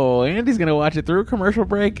 Whoa! Andy's going to watch it through commercial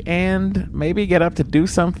break and maybe get up to do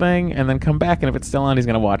something and then come back, and if it's still on, he's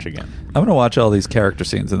going to watch again. I'm going to watch all these character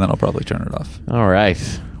scenes and then I'll probably turn it off. All right.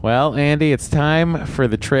 Well, Andy, it's time for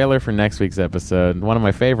the trailer for next week's episode. One of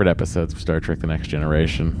my favorite episodes of Star Trek The Next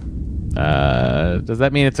Generation. Does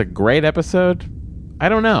that mean it's a great episode? I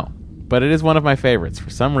don't know, but it is one of my favorites for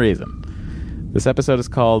some reason. This episode is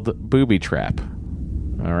called Booby Trap.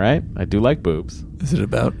 All right. I do like boobs. Is it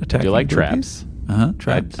about attacking I do like boobies? traps.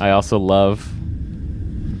 Traps. I also love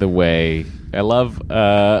the way... I love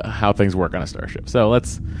how things work on a starship. So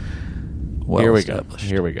let's... Here we go.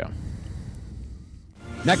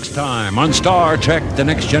 Next time on Star Trek The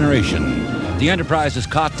Next Generation, the Enterprise is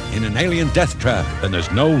caught in an alien death trap and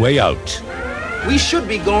there's no way out. We should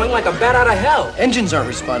be going like a bat out of hell. Engines aren't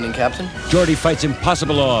responding, Captain. Geordi fights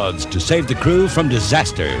impossible odds to save the crew from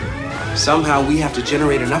disaster. Somehow we have to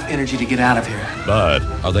generate enough energy to get out of here. But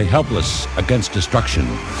are they helpless against destruction?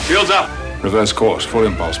 Shields up. Reverse course, full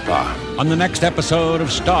impulse power. On the next episode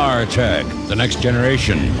of Star Trek The Next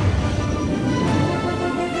Generation.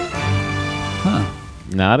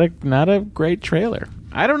 Not a great trailer.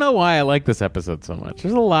 I don't know why I like this episode so much.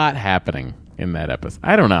 There's a lot happening in that episode.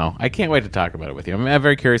 I don't know. I can't wait to talk about it with you. I'm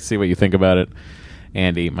very curious to see what you think about it.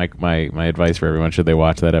 Andy, my advice for everyone, should they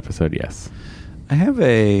watch that episode? Yes. I have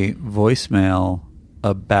a voicemail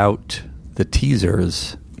about the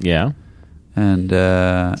teasers. Yeah. And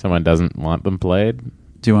someone doesn't want them played?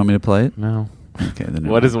 Do you want me to play it? No. Okay, then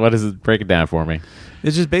what is it? Break it down for me.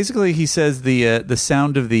 It's just basically he says the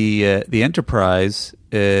sound of the Enterprise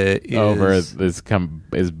is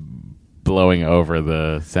blowing over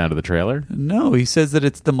the sound of the trailer. No, he says that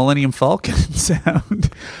it's the Millennium Falcon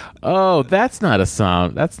sound. Oh, that's not a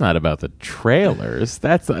sound. That's not about the trailers.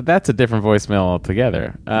 That's a different voicemail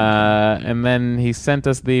altogether. And then he sent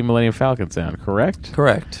us the Millennium Falcon sound. Correct.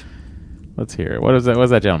 Correct. Let's hear it. What is that?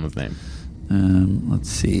 What's that gentleman's name? Let's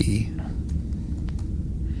see.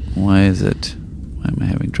 Why is it? Why am I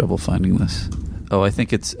having trouble finding this? Oh, I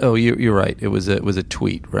think it's. Oh, you're right. It was a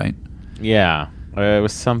tweet, right? Yeah, it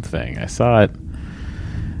was something. I saw it.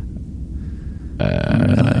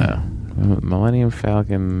 Millennium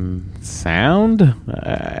Falcon sound.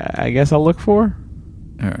 I guess I'll look for.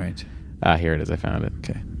 All right. Here it is. I found it.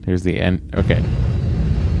 Okay. Here's the end. Okay.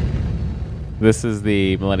 This is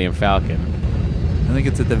the Millennium Falcon. I think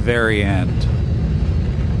it's at the very end.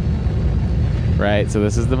 Right. So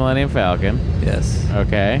this is the Millennium Falcon. Yes.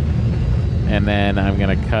 Okay. And then I'm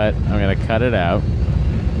gonna cut it out,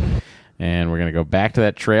 and we're gonna go back to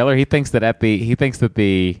that trailer. He thinks that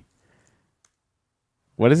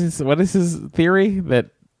what is his theory that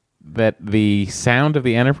the sound of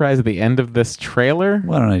the Enterprise at the end of this trailer?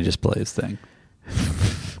 Why don't I just play his thing?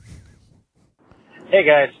 Hey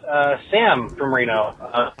guys, Sam from Reno.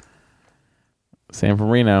 Sam from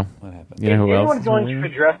Reno. What happened? You know who else? Is anyone going to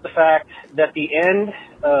address the fact that the end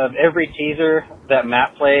of every teaser that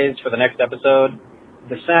Matt plays for the next episode,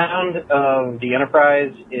 the sound of the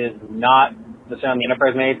Enterprise is not the sound the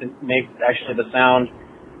Enterprise makes actually the sound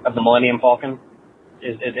of the Millennium Falcon?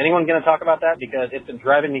 Is anyone going to talk about that? Because it's been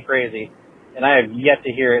driving me crazy, and I have yet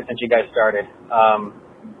to hear it since you guys started. And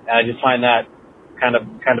I just find that kind of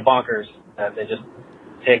bonkers that they just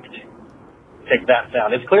picked that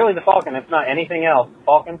sound. It's clearly the Falcon. It's not anything else.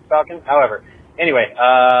 Falcon. However, anyway,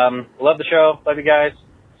 love the show. Love you guys.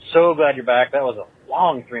 So glad you're back. That was a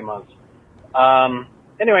long 3 months.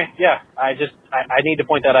 Anyway, yeah, I need to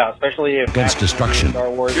point that out, especially if Against destruction.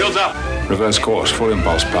 Star Wars. Shields up. Reverse course, full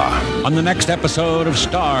impulse power. On the next episode of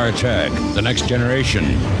Star Trek, The Next Generation.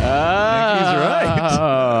 He's right.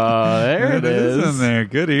 Oh, there it is. in there.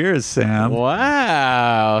 Good ears, Sam.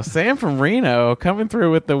 Wow. Sam from Reno coming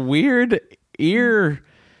through with the weird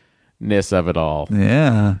earness of it all.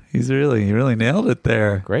 Yeah, he really nailed it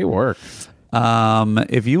there. Great work.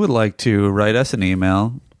 If you would like to write us an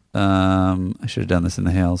email, I should have done this in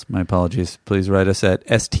the hails. My apologies. Please write us at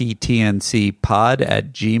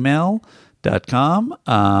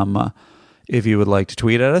sttncpod@gmail.com. If you would like to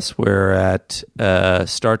tweet at us, we're at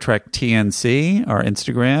Star Trek TNC, our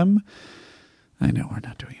Instagram. I know we're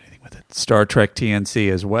not doing anything with it. Star Trek TNC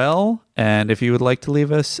as well. And if you would like to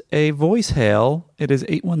leave us a voice hail, it is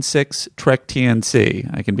 816-TREK-TNC.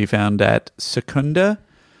 I can be found at Secunda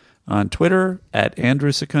on Twitter, at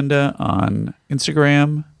Andrew Secunda on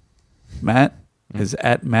Instagram. Matt is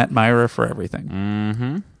at Matt Myra for everything.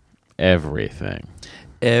 Mm-hmm. Everything.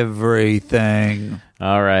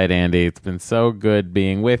 All right, Andy. It's been so good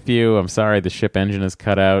being with you. I'm sorry the ship engine is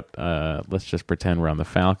cut out. Let's just pretend we're on the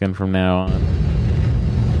Falcon from now on.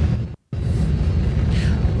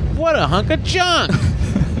 What a hunk of junk!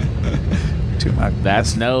 Too much.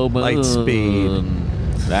 That's no moon. Light speed.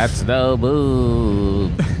 That's no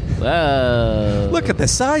moon. Whoa. Look at the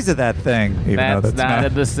size of that thing. Even though That's not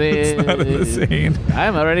in the scene. It's not in the scene.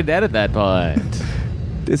 I'm already dead at that point.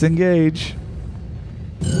 Disengage.